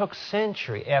 It took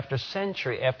century after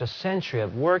century after century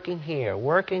of working here,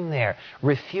 working there,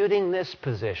 refuting this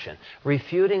position,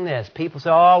 refuting this. People say,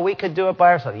 oh, we could do it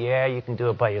by ourselves. Yeah, you can do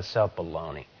it by yourself,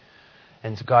 baloney.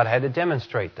 And so God had to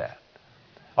demonstrate that.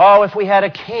 Oh, if we had a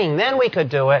king, then we could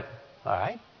do it. All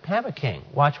right, have a king.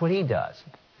 Watch what he does.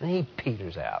 And he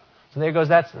peters out. So there goes,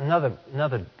 that's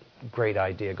another great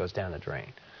idea goes down the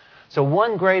drain. So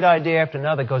one great idea after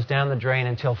another goes down the drain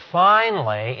until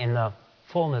finally, in the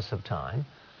fullness of time,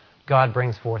 God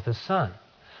brings forth His Son.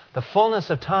 The fullness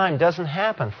of time doesn't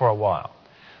happen for a while.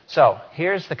 So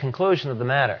here's the conclusion of the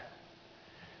matter.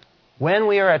 When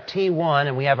we are at T1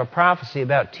 and we have a prophecy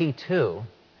about T2,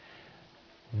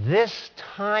 this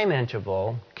time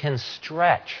interval can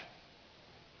stretch.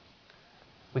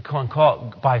 We can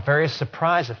call it by various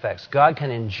surprise effects. God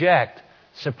can inject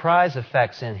surprise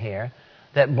effects in here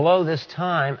that blow this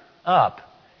time up,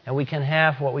 and we can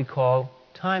have what we call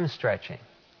time stretching.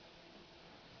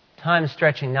 Time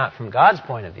stretching not from God's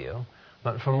point of view,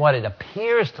 but from what it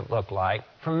appears to look like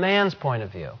from man's point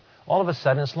of view. All of a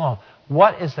sudden it's long.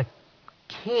 What is the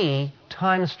key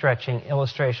time stretching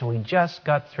illustration we just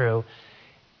got through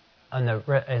in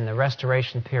the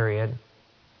restoration period?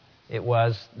 It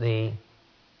was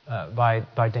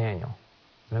by Daniel.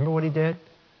 Remember what he did?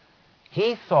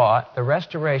 He thought the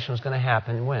restoration was going to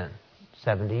happen when?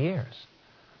 70 years.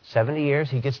 70 years,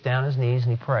 he gets down on his knees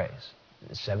and he prays.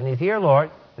 The 70th year, Lord,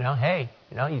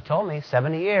 you told me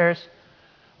 70 years.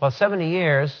 Well, 70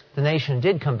 years, the nation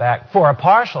did come back for a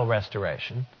partial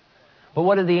restoration. But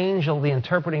what did the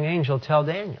interpreting angel, tell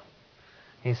Daniel?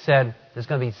 He said, there's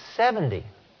going to be 70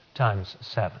 times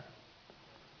 7.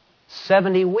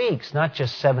 70 weeks, not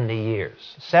just 70 years.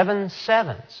 7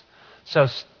 sevens. So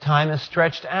time is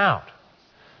stretched out.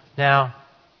 Now,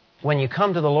 when you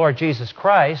come to the Lord Jesus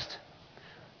Christ,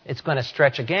 it's going to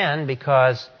stretch again,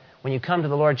 because when you come to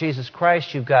the Lord Jesus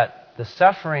Christ, you've got the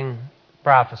suffering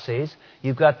prophecies,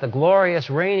 you've got the glorious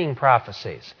reigning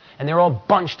prophecies, and they're all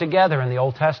bunched together in the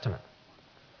Old Testament.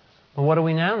 But what do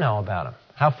we now know about them?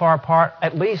 How far apart,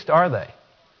 at least, are they?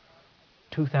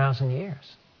 2,000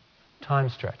 years. Time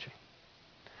stretching.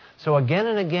 So again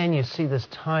and again you see this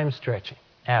time stretching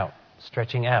out.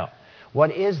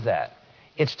 What is that?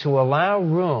 It's to allow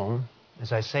room,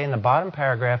 as I say in the bottom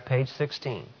paragraph, page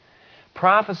 16.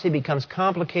 Prophecy becomes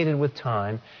complicated with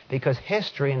time because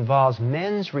history involves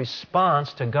men's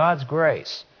response to God's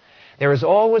grace. There is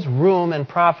always room in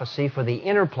prophecy for the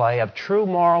interplay of true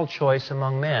moral choice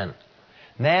among men.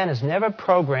 Man is never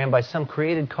programmed by some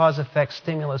created cause-effect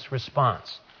stimulus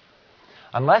response.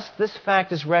 Unless this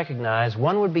fact is recognized,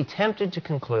 one would be tempted to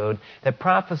conclude that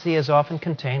prophecy has often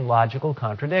contained logical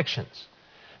contradictions.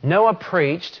 Noah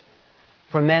preached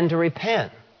for men to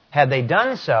repent. Had they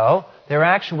done so, their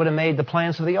action would have made the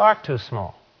plans of the ark too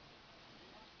small.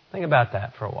 Think about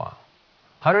that for a while.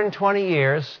 120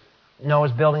 years,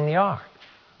 Noah's building the ark.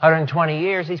 120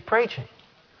 years, he's preaching.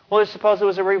 Well, suppose it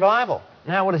was a revival.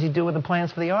 Now what does he do with the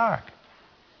plans for the ark?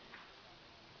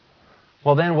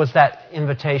 Well, then, was that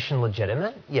invitation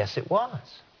legitimate? Yes, it was.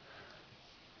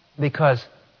 Because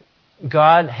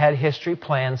God had history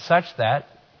planned such that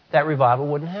that revival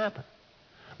wouldn't happen.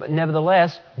 But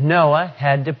nevertheless, Noah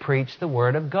had to preach the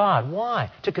Word of God.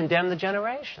 Why? To condemn the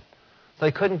generation. So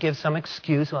they couldn't give some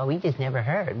excuse, well, we just never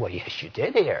heard. Well, yes, you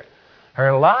did hear. Heard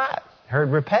a lot. Heard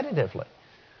repetitively.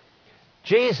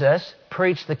 Jesus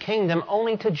preached the kingdom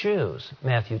only to Jews,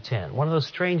 Matthew 10. One of those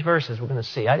strange verses we're going to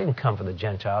see. I didn't come for the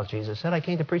Gentiles, Jesus said. I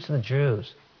came to preach to the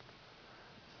Jews.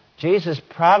 Jesus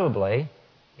probably,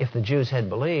 if the Jews had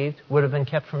believed, would have been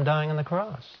kept from dying on the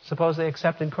cross. Suppose they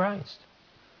accepted Christ.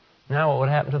 Now what would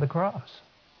happen to the cross?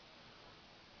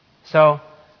 So,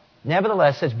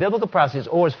 nevertheless, such biblical prophecies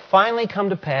always finally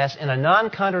come to pass in a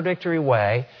non-contradictory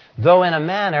way, though in a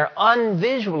manner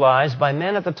unvisualized by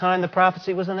men at the time the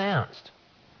prophecy was announced.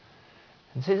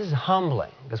 And see, this is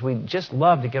humbling, because we just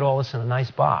love to get all this in a nice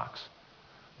box.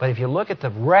 But if you look at the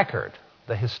record,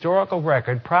 the historical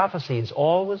record, prophecy is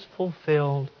always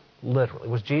fulfilled literally.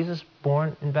 Was Jesus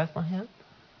born in Bethlehem?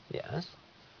 Yes.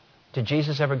 Did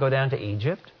Jesus ever go down to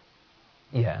Egypt?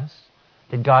 Yes.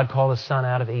 Did God call His Son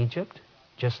out of Egypt,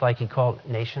 just like He called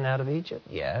nation out of Egypt?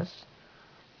 Yes.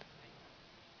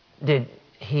 Did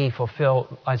He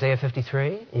fulfill Isaiah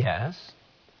 53? Yes.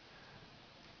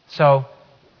 So,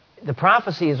 the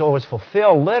prophecy is always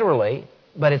fulfilled literally,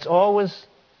 but it's always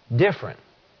different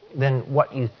than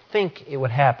what you think it would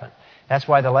happen. That's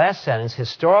why the last sentence,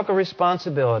 historical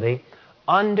responsibility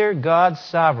under God's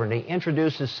sovereignty,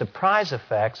 introduces surprise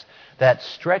effects that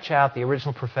stretch out the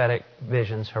original prophetic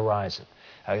vision's horizon.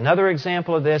 Another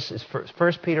example of this is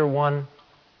 1 Peter 1.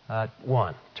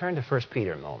 Turn to 1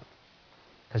 Peter a moment.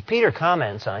 Because Peter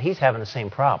comments on it. He's having the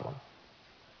same problem.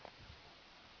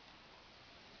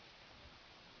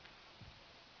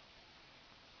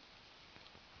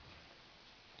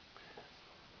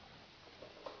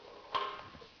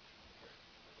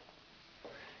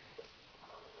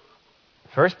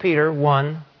 First Peter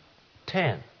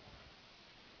 1:10.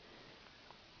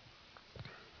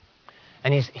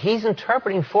 And he's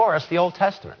interpreting for us the Old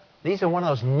Testament. These are one of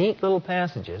those neat little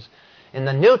passages in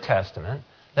the New Testament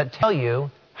that tell you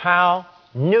how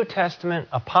New Testament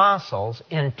apostles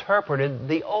interpreted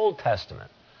the Old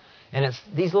Testament. And it's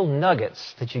these little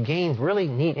nuggets that you gain really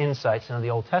neat insights into the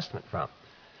Old Testament from.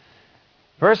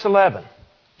 Verse 11,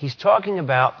 he's talking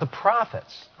about the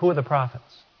prophets. Who are the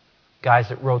prophets? Guys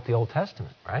that wrote the Old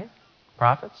Testament, right?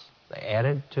 Prophets. They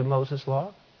added to Moses'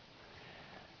 law.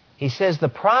 He says the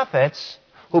prophets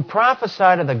who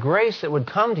prophesied of the grace that would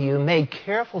come to you made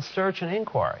careful search and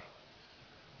inquiry.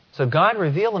 So God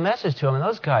revealed the message to them, and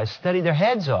those guys studied their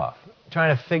heads off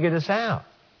trying to figure this out,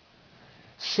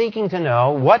 seeking to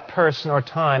know what person or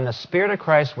time the Spirit of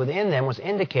Christ within them was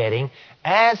indicating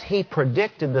as He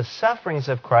predicted the sufferings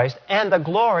of Christ and the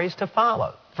glories to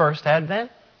follow. First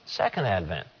Advent, Second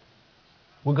Advent.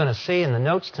 We're going to see in the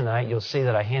notes tonight, you'll see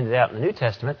that I handed out in the New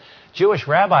Testament, Jewish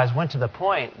rabbis went to the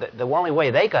point that the only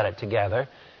way they got it together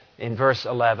in verse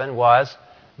 11 was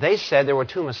they said there were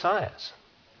two Messiahs.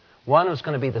 One was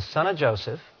going to be the son of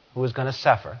Joseph, who was going to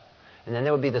suffer, and then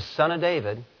there would be the son of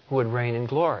David, who would reign in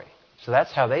glory. So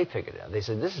that's how they figured it out. They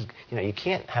said, you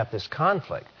can't have this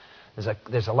conflict.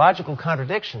 There's a logical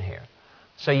contradiction here.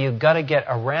 So you've got to get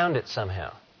around it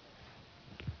somehow.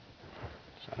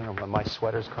 I don't know if my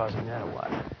sweater's causing that or what.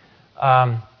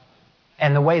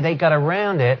 And the way they got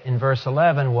around it in verse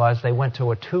 11 was they went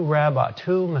to a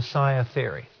two Messiah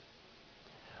theory.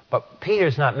 But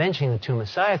Peter's not mentioning the two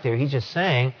Messiah theory. He's just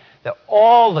saying that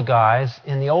all the guys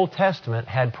in the Old Testament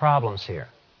had problems here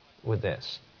with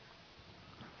this.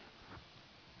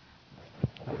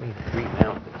 Let me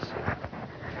remount this here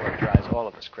before it drives all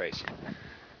of us crazy.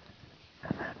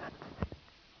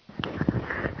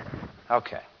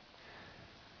 Okay.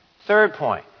 Third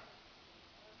point.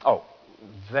 Oh,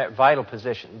 vital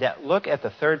position. Now, look at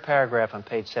the third paragraph on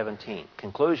page 17.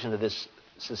 Conclusion to this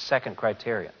is the second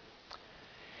criterion.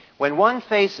 When one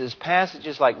faces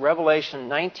passages like Revelation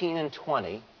 19 and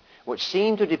 20, which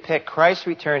seem to depict Christ's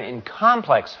return in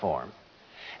complex form,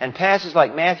 and passages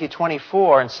like Matthew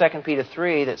 24 and 2 Peter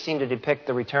 3 that seem to depict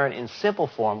the return in simple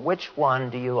form, which one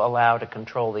do you allow to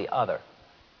control the other?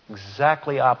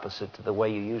 Exactly opposite to the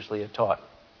way you usually are taught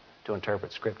to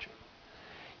interpret Scripture.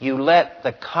 You let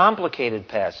the complicated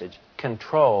passage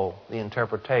control the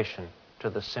interpretation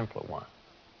to the simpler one.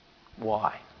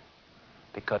 Why?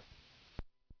 Because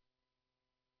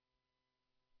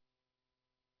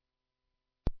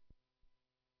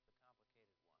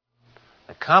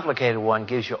the complicated one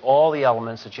gives you all the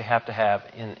elements that you have to have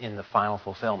in the final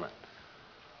fulfillment.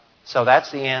 So that's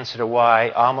the answer to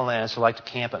why amillennialists like to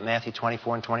camp at Matthew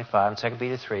 24 and 25 and 2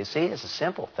 Peter 3. See, it's a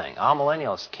simple thing.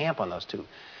 Amillennialists camp on those two.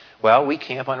 Well, we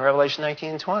camp on Revelation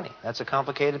 19 and 20. That's a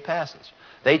complicated passage.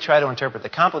 They try to interpret the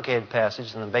complicated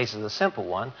passage on the basis of the simple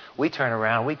one. We turn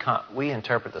around, we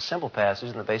interpret the simple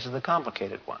passage on the basis of the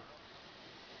complicated one.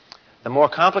 The more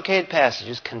complicated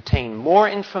passages contain more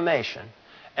information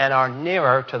and are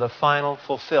nearer to the final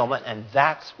fulfillment, and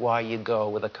that's why you go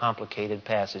with a complicated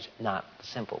passage, not the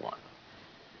simple one.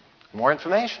 More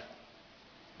information.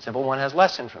 The simple one has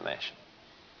less information.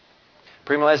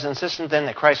 Premillennialists insistent then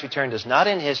that Christ's return does not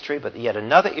end history, but yet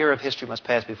another era of history must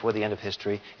pass before the end of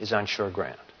history is on sure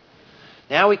ground.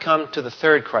 Now we come to the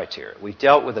third criteria. We've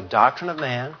dealt with the doctrine of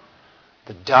man,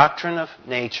 the doctrine of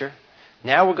nature.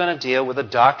 Now we're going to deal with the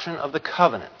doctrine of the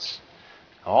covenants.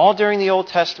 All during the Old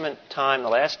Testament time, the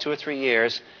last 2 or 3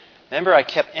 years, remember I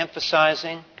kept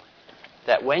emphasizing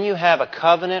that when you have a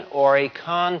covenant or a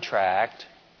contract,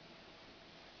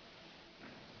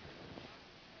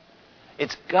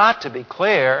 it's got to be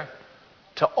clear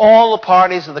to all the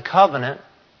parties of the covenant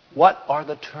what are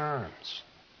the terms.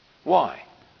 Why?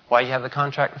 Why do you have the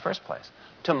contract in the first place?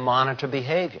 To monitor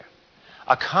behavior.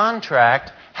 A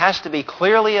contract has to be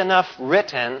clearly enough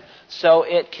written so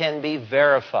it can be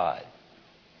verified.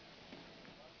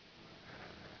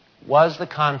 Was the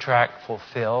contract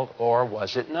fulfilled or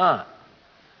was it not?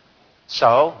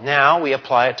 So now we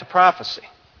apply it to prophecy.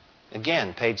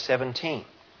 Again, page 17.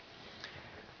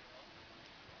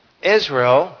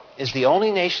 Israel is the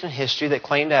only nation in history that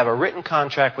claimed to have a written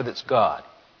contract with its God.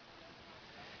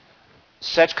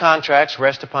 Such contracts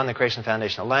rest upon the creation of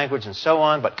foundational language and so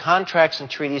on, but contracts and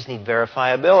treaties need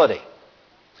verifiability.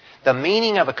 The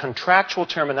meaning of a contractual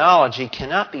terminology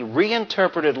cannot be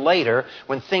reinterpreted later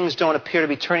when things don't appear to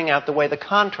be turning out the way the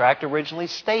contract originally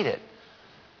stated.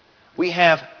 We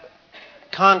have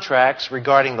contracts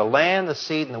regarding the land, the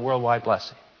seed, and the worldwide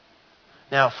blessing.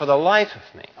 Now, for the life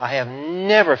of me, I have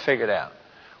never figured out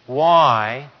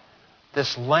why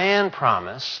this land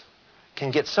promise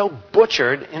can get so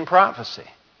butchered in prophecy.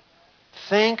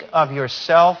 Think of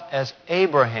yourself as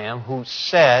Abraham, who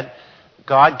said,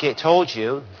 God told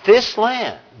you, this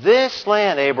land,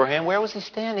 Abraham, where was he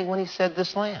standing when he said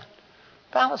this land?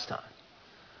 Palestine.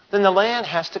 Then the land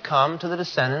has to come to the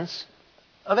descendants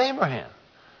of Abraham.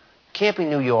 Can't be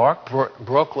New York,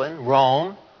 Brooklyn,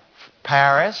 Rome,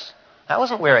 Paris. That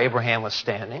wasn't where Abraham was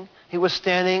standing. He was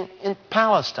standing in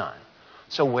Palestine.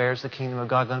 So where's the kingdom of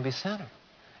God going to be centered?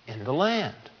 In the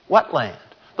land. What land?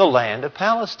 The land of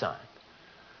Palestine.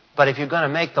 But if you're going to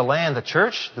make the land the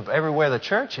church, everywhere the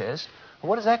church is,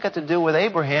 what does that got to do with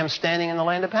Abraham standing in the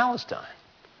land of Palestine?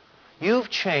 You've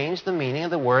changed the meaning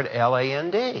of the word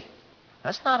land.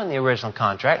 That's not in the original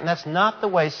contract, and that's not the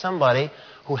way somebody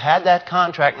who had that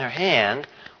contract in their hand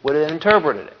would have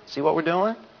interpreted it. See what we're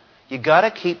doing? You've got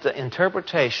to keep the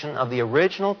interpretation of the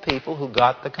original people who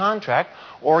got the contract,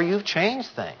 or you've changed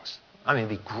things. I mean,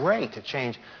 it'd be great to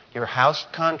change your house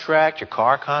contract, your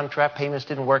car contract, payments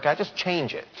didn't work out. Just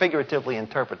change it. Figuratively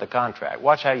interpret the contract.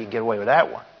 Watch how you get away with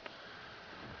that one.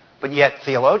 But yet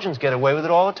theologians get away with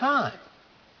it all the time.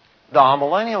 The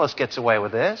amillennialist gets away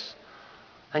with this.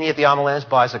 And yet the amillennialist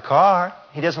buys a car.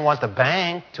 He doesn't want the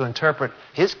bank to interpret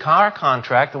his car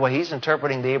contract the way he's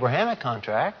interpreting the Abrahamic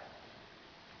contract.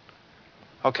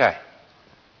 Okay.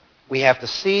 We have the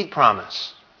seed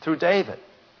promise through David.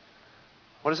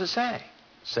 What does it say?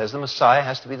 says the Messiah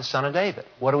has to be the son of David.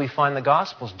 What do we find the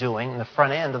Gospels doing in the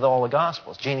front end of all the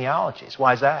Gospels? Genealogies.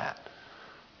 Why is that?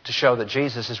 To show that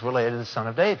Jesus is related to the son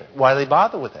of David. Why do they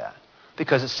bother with that?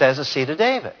 Because it says the seed of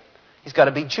David. He's got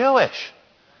to be Jewish.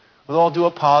 With all due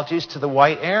apologies to the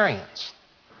white Aryans.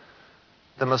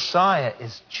 The Messiah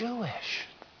is Jewish,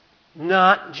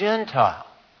 not Gentile.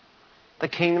 The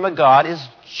kingdom of God is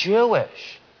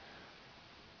Jewish.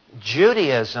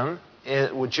 Judaism,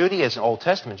 Old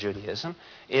Testament Judaism,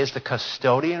 is the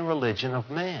custodian religion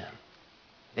of man.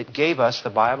 It gave us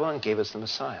the Bible and gave us the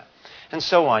Messiah. And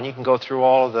so on. You can go through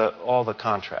all the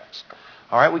contracts.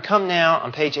 All right, we come now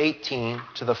on page 18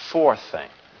 to the fourth thing.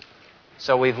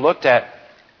 So we've looked at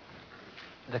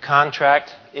the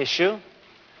contract issue.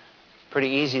 Pretty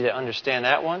easy to understand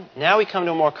that one. Now we come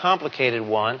to a more complicated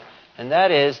one, and that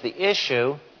is the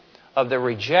issue of the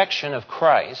rejection of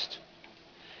Christ,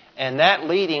 and that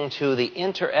leading to the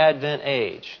inter-Advent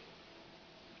age.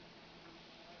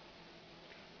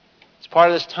 It's part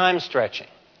of this time stretching.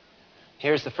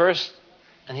 Here's the first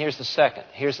and here's the second.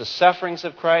 Here's the sufferings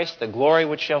of Christ, the glory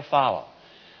which shall follow.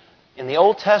 In the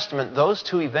Old Testament, those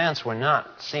two events were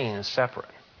not seen as separate.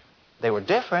 They were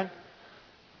different.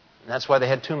 And that's why they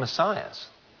had two Messiahs.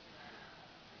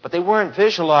 But they weren't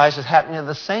visualized as happening to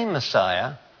the same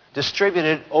Messiah,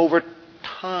 distributed over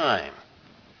time.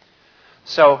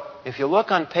 So, if you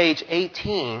look on page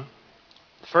 18,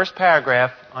 the first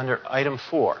paragraph under item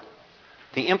 4,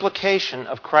 the implication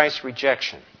of Christ's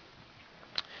rejection.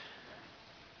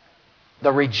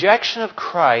 The rejection of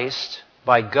Christ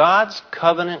by God's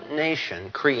covenant nation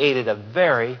created a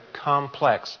very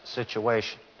complex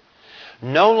situation.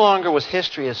 No longer was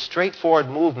history a straightforward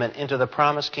movement into the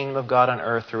promised kingdom of God on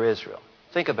earth through Israel.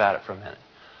 Think about it for a minute.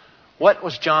 What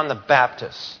was John the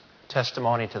Baptist's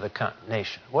testimony to the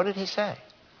nation? What did he say?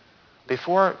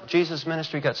 Before Jesus'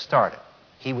 ministry got started,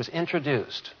 he was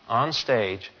introduced on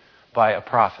stage by a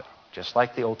prophet, just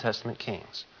like the Old Testament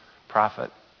kings. Prophet,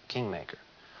 kingmaker.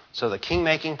 So the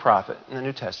king-making prophet in the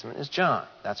New Testament is John.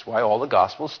 That's why all the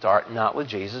Gospels start not with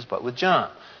Jesus, but with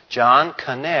John. John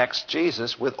connects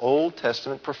Jesus with Old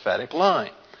Testament prophetic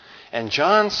line. And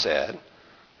John said,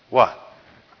 what?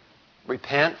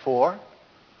 Repent for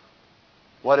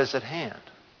what is at hand?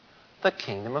 The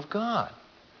kingdom of God.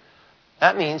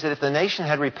 That means that if the nation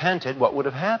had repented, what would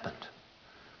have happened?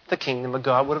 The kingdom of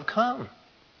God would have come.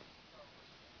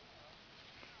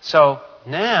 So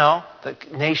now the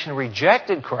nation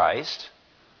rejected Christ.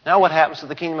 Now what happens to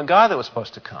the kingdom of God that was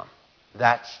supposed to come?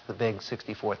 That's the big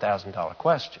 $64,000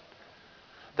 question.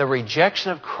 The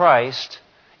rejection of Christ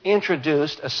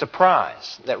introduced a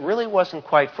surprise that really wasn't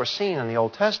quite foreseen in the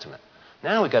Old Testament.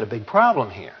 Now we've got a big problem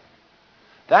here.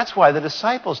 That's why the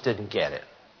disciples didn't get it.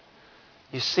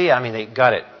 You see, they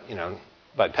got it,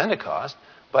 by Pentecost,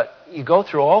 but you go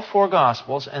through all four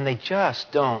Gospels and they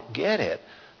just don't get it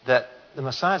that the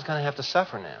Messiah's going to have to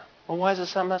suffer now. Well, why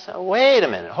is the Messiah? Wait a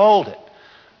minute, hold it.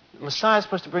 The Messiah's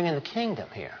supposed to bring in the kingdom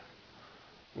here.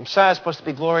 The Messiah's supposed to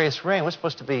be glorious reign. We're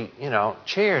supposed to be,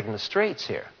 cheered in the streets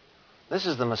here. This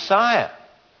is the Messiah.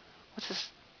 What's this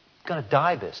going to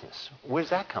die business? Where does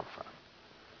that come from?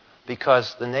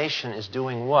 Because the nation is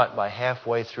doing what by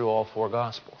halfway through all four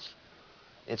Gospels?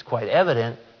 It's quite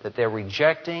evident that they're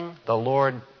rejecting the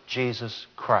Lord Jesus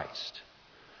Christ.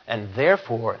 And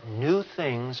therefore, new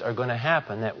things are going to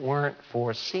happen that weren't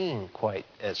foreseen quite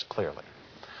as clearly.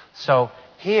 So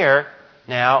here,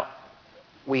 now,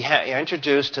 we are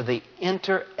introduced to the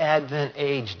inter-Advent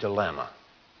age dilemma.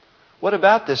 What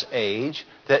about this age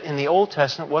that in the Old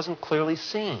Testament wasn't clearly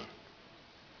seen?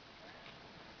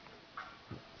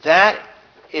 That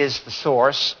is the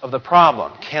source of the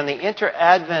problem. Can the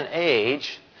inter-Advent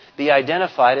age be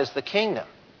identified as the kingdom?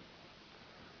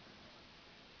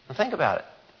 Now think about it.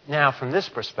 Now, from this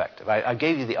perspective, I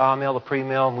gave you the amill, the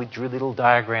premill, and we drew little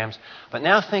diagrams. But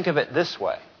now think of it this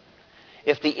way.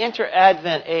 If the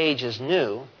inter-Advent age is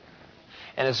new,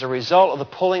 and as a result of the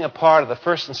pulling apart of the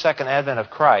first and second advent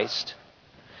of Christ,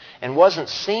 and wasn't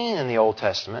seen in the Old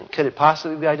Testament, could it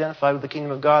possibly be identified with the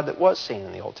kingdom of God that was seen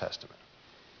in the Old Testament?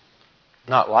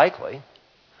 Not likely.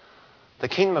 The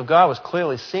kingdom of God was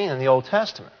clearly seen in the Old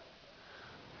Testament.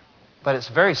 But it's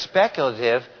very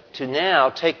speculative to now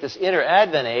take this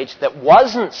inter-Advent age that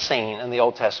wasn't seen in the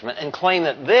Old Testament and claim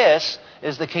that this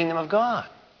is the kingdom of God.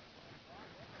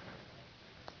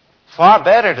 Far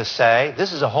better to say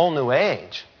this is a whole new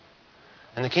age.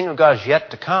 And the kingdom of God is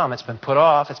yet to come. It's been put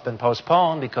off. It's been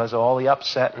postponed because of all the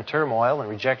upset and turmoil and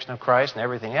rejection of Christ and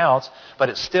everything else. But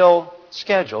it's still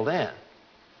scheduled in.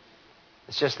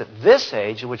 It's just that this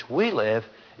age in which we live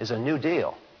is a new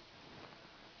deal.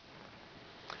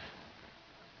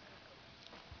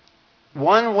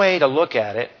 one way to look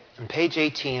at it, on page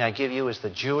 18 I give you, is the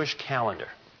Jewish calendar.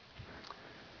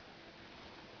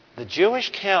 The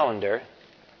Jewish calendar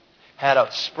had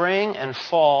a spring and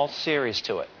fall series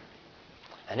to it.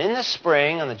 And in the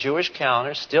spring, on the Jewish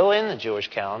calendar, still in the Jewish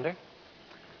calendar,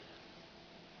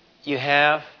 you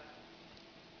have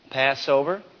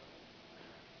Passover,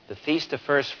 the Feast of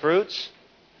First Fruits,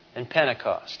 and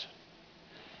Pentecost.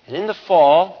 And in the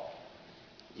fall,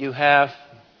 you have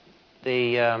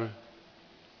the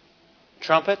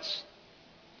trumpets,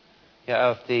 you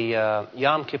have the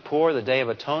Yom Kippur, the Day of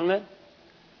Atonement,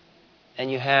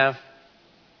 and you have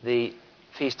the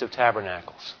Feast of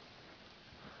Tabernacles.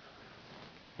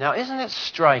 Now, isn't it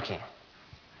striking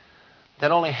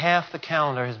that only half the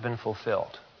calendar has been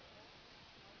fulfilled?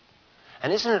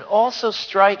 And isn't it also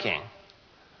striking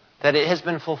that it has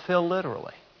been fulfilled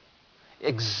literally?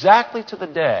 Exactly to the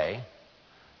day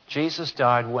Jesus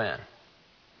died when?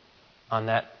 On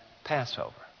that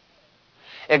Passover.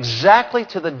 Exactly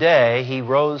to the day he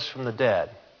rose from the dead,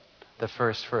 the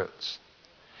first fruits.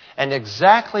 And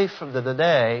exactly from the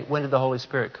day, when did the Holy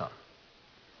Spirit come?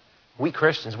 We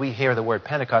Christians, we hear the word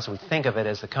Pentecost and we think of it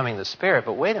as the coming of the Spirit.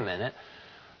 But wait a minute.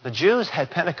 The Jews had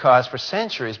Pentecost for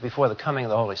centuries before the coming of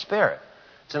the Holy Spirit.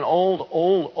 It's an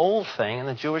old thing in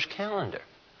the Jewish calendar.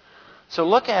 So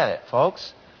look at it,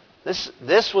 folks.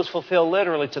 This was fulfilled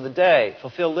literally to the day,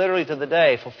 fulfilled literally to the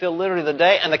day, fulfilled literally to the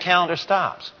day, and the calendar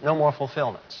stops. No more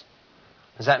fulfillments.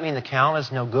 Does that mean the calendar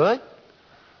is no good?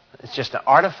 It's just an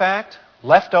artifact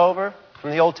left over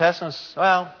from the Old Testament?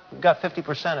 Well, we've got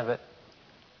 50% of it.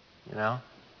 You know,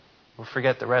 we'll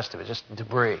forget the rest of it, just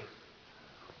debris.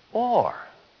 Or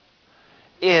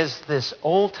is this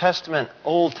Old Testament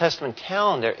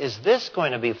calendar, is this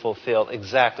going to be fulfilled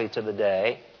exactly to the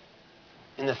day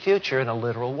in the future in a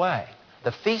literal way?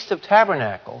 The Feast of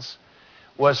Tabernacles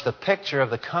was the picture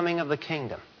of the coming of the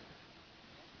kingdom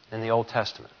in the Old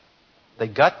Testament. They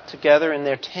got together in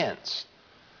their tents,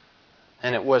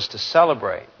 and it was to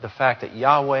celebrate the fact that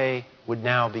Yahweh would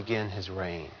now begin his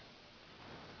reign.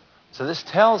 So this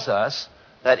tells us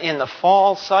that in the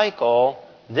fall cycle,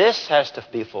 this has to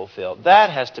be fulfilled. That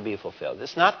has to be fulfilled.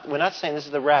 We're not saying this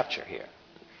is the rapture here.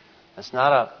 That's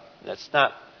not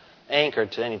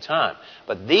anchored to any time.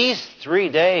 But these 3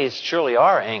 days surely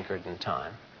are anchored in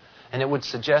time. And it would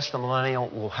suggest the millennial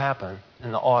will happen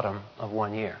in the autumn of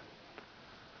 1 year.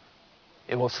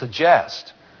 It will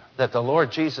suggest that the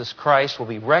Lord Jesus Christ will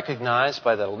be recognized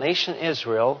by the nation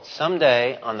Israel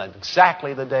someday on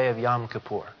exactly the day of Yom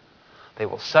Kippur. They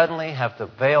will suddenly have the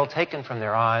veil taken from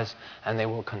their eyes, and they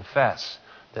will confess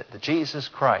that Jesus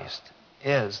Christ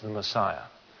is the Messiah.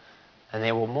 And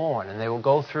they will mourn, and they will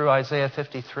go through Isaiah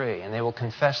 53, and they will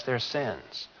confess their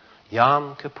sins.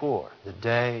 Yom Kippur, the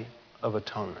Day of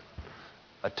Atonement.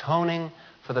 Atoning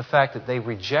for the fact that they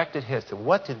rejected history.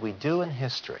 What did we do in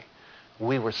history?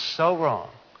 We were so wrong,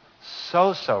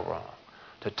 so wrong,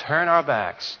 to turn our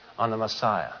backs on the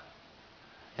Messiah.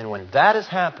 And when that has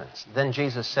happened, then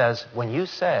Jesus says, when you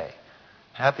say,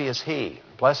 happy is he,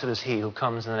 blessed is he who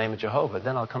comes in the name of Jehovah,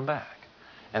 then I'll come back.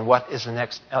 And what is the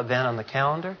next event on the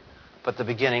calendar? But the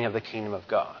beginning of the kingdom of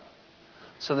God.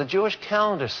 So the Jewish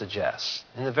calendar suggests,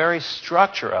 in the very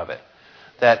structure of it,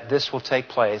 that this will take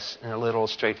place in a literal,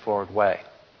 straightforward way.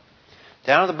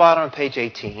 Down at the bottom of page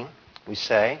 18, we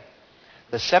say,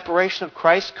 the separation of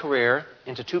Christ's career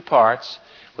into 2 parts,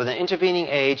 with an intervening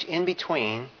age in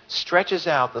between, stretches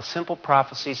out the simple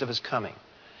prophecies of his coming.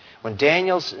 When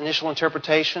Daniel's initial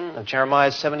interpretation of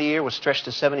Jeremiah's 70 year was stretched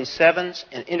to 77,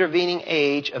 an intervening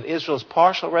age of Israel's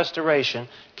partial restoration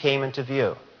came into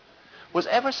view. Was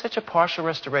ever such a partial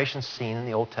restoration seen in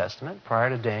the Old Testament prior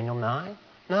to Daniel 9?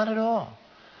 Not at all.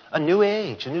 A new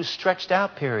age, a new stretched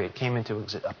out period came into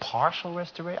existence. A partial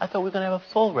restoration? I thought we were going to have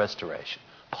a full restoration.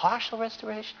 Partial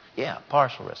restoration? Yeah,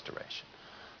 partial restoration.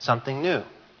 Something new.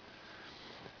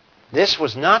 This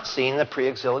was not seen in the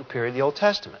pre-exilic period of the Old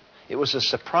Testament. It was a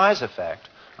surprise effect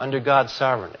under God's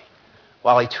sovereignty.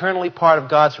 While eternally part of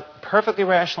God's perfectly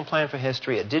rational plan for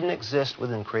history, it didn't exist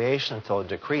within creation until a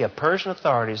decree of Persian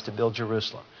authorities to build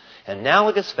Jerusalem. In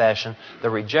analogous fashion, the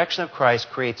rejection of Christ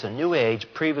creates a new age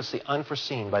previously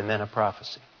unforeseen by men of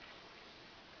prophecy.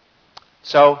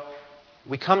 So,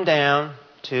 we come down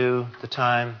to the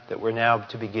time that we're now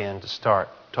to begin to start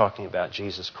talking about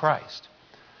Jesus Christ.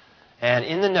 And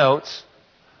in the notes,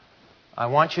 I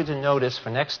want you to notice for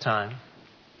next time,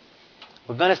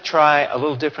 we're going to try a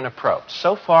little different approach.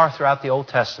 So far throughout the Old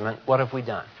Testament, what have we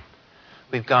done?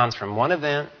 We've gone from one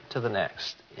event to the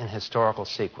next in historical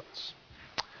sequence.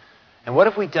 And what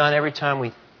have we done every time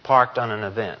we parked on an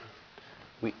event?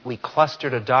 We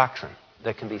clustered a doctrine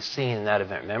that can be seen in that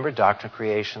event. Remember, doctrine of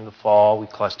creation, the fall, we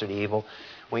clustered evil.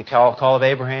 When we call of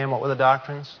Abraham, what were the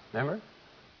doctrines? Remember?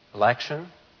 Election,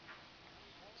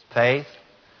 faith.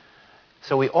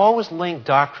 So we always link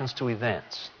doctrines to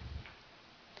events.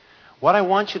 What I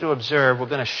want you to observe, we're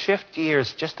going to shift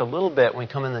gears just a little bit when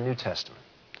we come in the New Testament.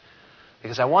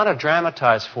 Because I want to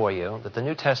dramatize for you that the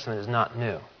New Testament is not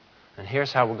new. And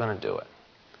here's how we're going to do it.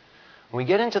 When we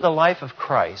get into the life of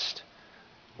Christ,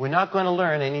 we're not going to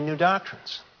learn any new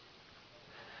doctrines.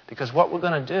 Because what we're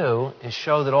going to do is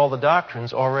show that all the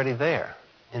doctrines are already there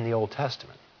in the Old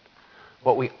Testament.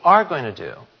 What we are going to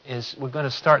do is we're going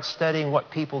to start studying what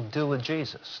people do with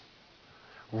Jesus,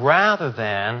 rather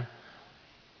than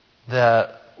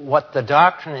what the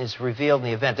doctrine is revealed in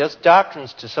the event. There's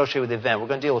doctrines to associate with the event. We're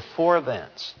going to deal with 4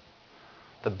 events: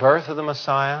 the birth of the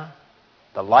Messiah,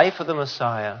 the life of the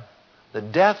Messiah, the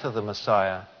death of the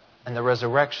Messiah, and the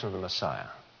resurrection of the Messiah.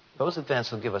 Those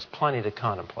events will give us plenty to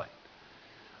contemplate.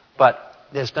 But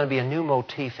there's going to be a new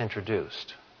motif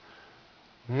introduced.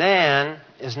 Man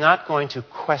is not going to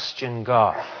question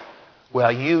God.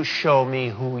 Well, you show me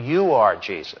who you are,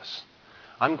 Jesus.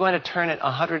 I'm going to turn it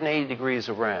 180 degrees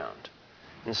around.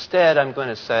 Instead, I'm going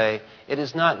to say, it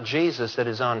is not Jesus that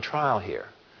is on trial here.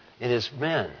 It is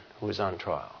men who is on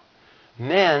trial.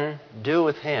 Men do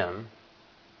with him,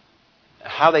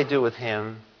 how they do with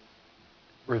him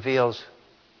reveals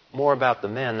more about the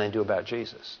men than they do about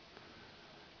Jesus.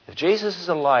 If Jesus is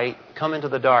a light, come into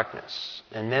the darkness,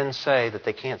 and men say that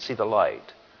they can't see the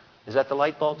light, is that the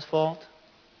light bulb's fault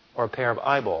or a pair of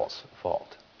eyeballs'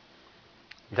 fault?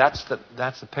 That's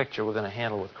the picture we're going to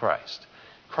handle with Christ.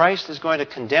 Christ is going to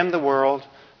condemn the world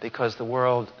because the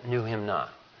world knew him not.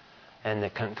 And the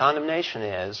condemnation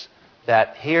is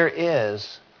that here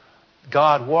is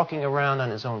God walking around on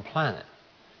his own planet,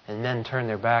 and men turn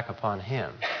their back upon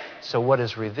him. So what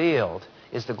is revealed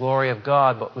is the glory of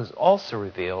God, but what is also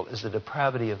revealed is the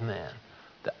depravity of man.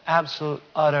 The absolute,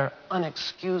 utter,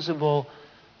 unexcusable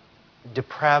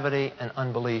depravity and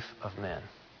unbelief of men.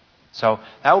 So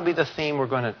that will be the theme we're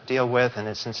going to deal with,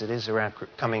 and since it is around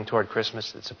coming toward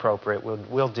Christmas, it's appropriate.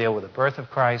 We'll deal with the birth of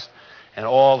Christ and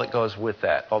all that goes with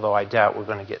that, although I doubt we're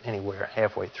going to get anywhere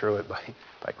halfway through it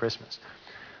by Christmas.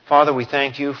 Father, we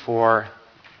thank you for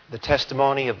the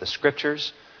testimony of the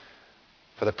Scriptures,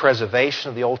 for the preservation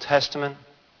of the Old Testament,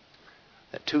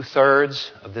 that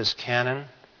 2/3 of this canon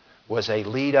was a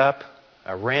lead-up,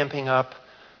 a ramping up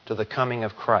to the coming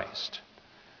of Christ.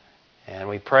 And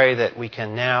we pray that we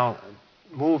can now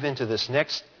move into this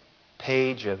next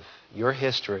page of your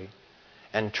history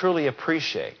and truly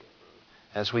appreciate,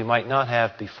 as we might not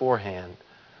have beforehand,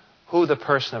 who the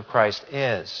person of Christ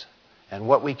is and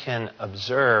what we can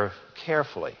observe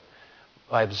carefully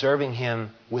by observing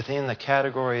him within the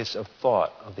categories of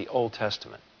thought of the Old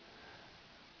Testament.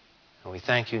 And we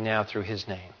thank you now through his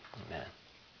name. Amen.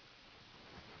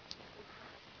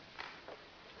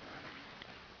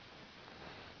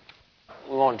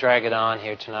 We won't drag it on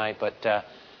here tonight, but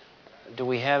do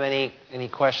we have any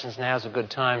questions? Now's a good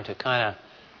time to kind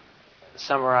of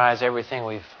summarize everything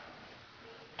we've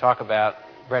talked about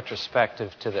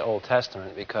retrospective to the Old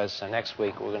Testament, because next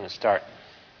week we're going to start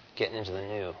getting into the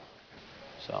New.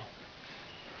 So,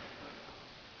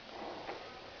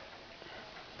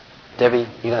 Debbie,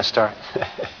 you're going to start.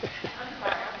 Just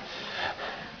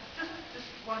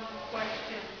one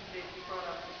question that you brought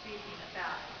up speaking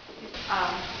about.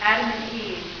 Adam and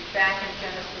Eve, back in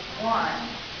Genesis 1,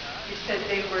 you said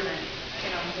they were in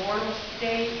a mortal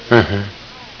state. Mm-hmm.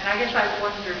 And I guess I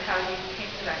wondered how you came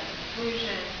to that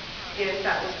conclusion, if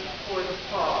that was before the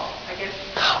fall. I guess.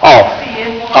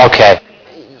 Oh, okay.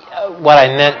 What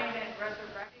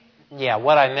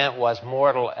I meant was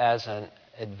mortal as an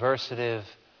adversative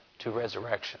to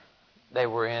resurrection. They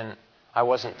were in. I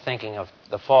wasn't thinking of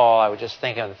the fall. I was just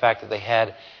thinking of the fact that they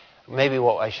had. Maybe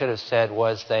what I should have said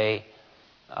was they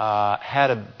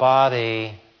had a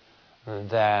body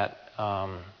that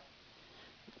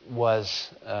was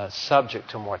subject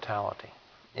to mortality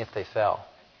if they fell.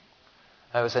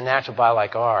 It was a natural body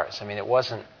like ours. I mean, it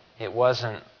wasn't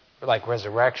like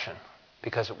resurrection,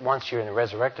 because once you're in a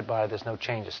resurrected body, there's no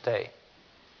change of state.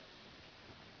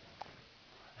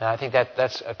 And I think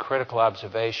that's a critical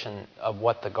observation of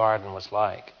what the garden was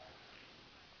like.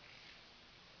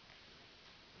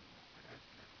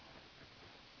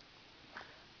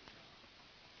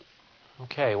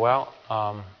 Okay, well,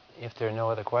 if there are no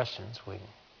other questions, we can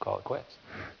call it quits.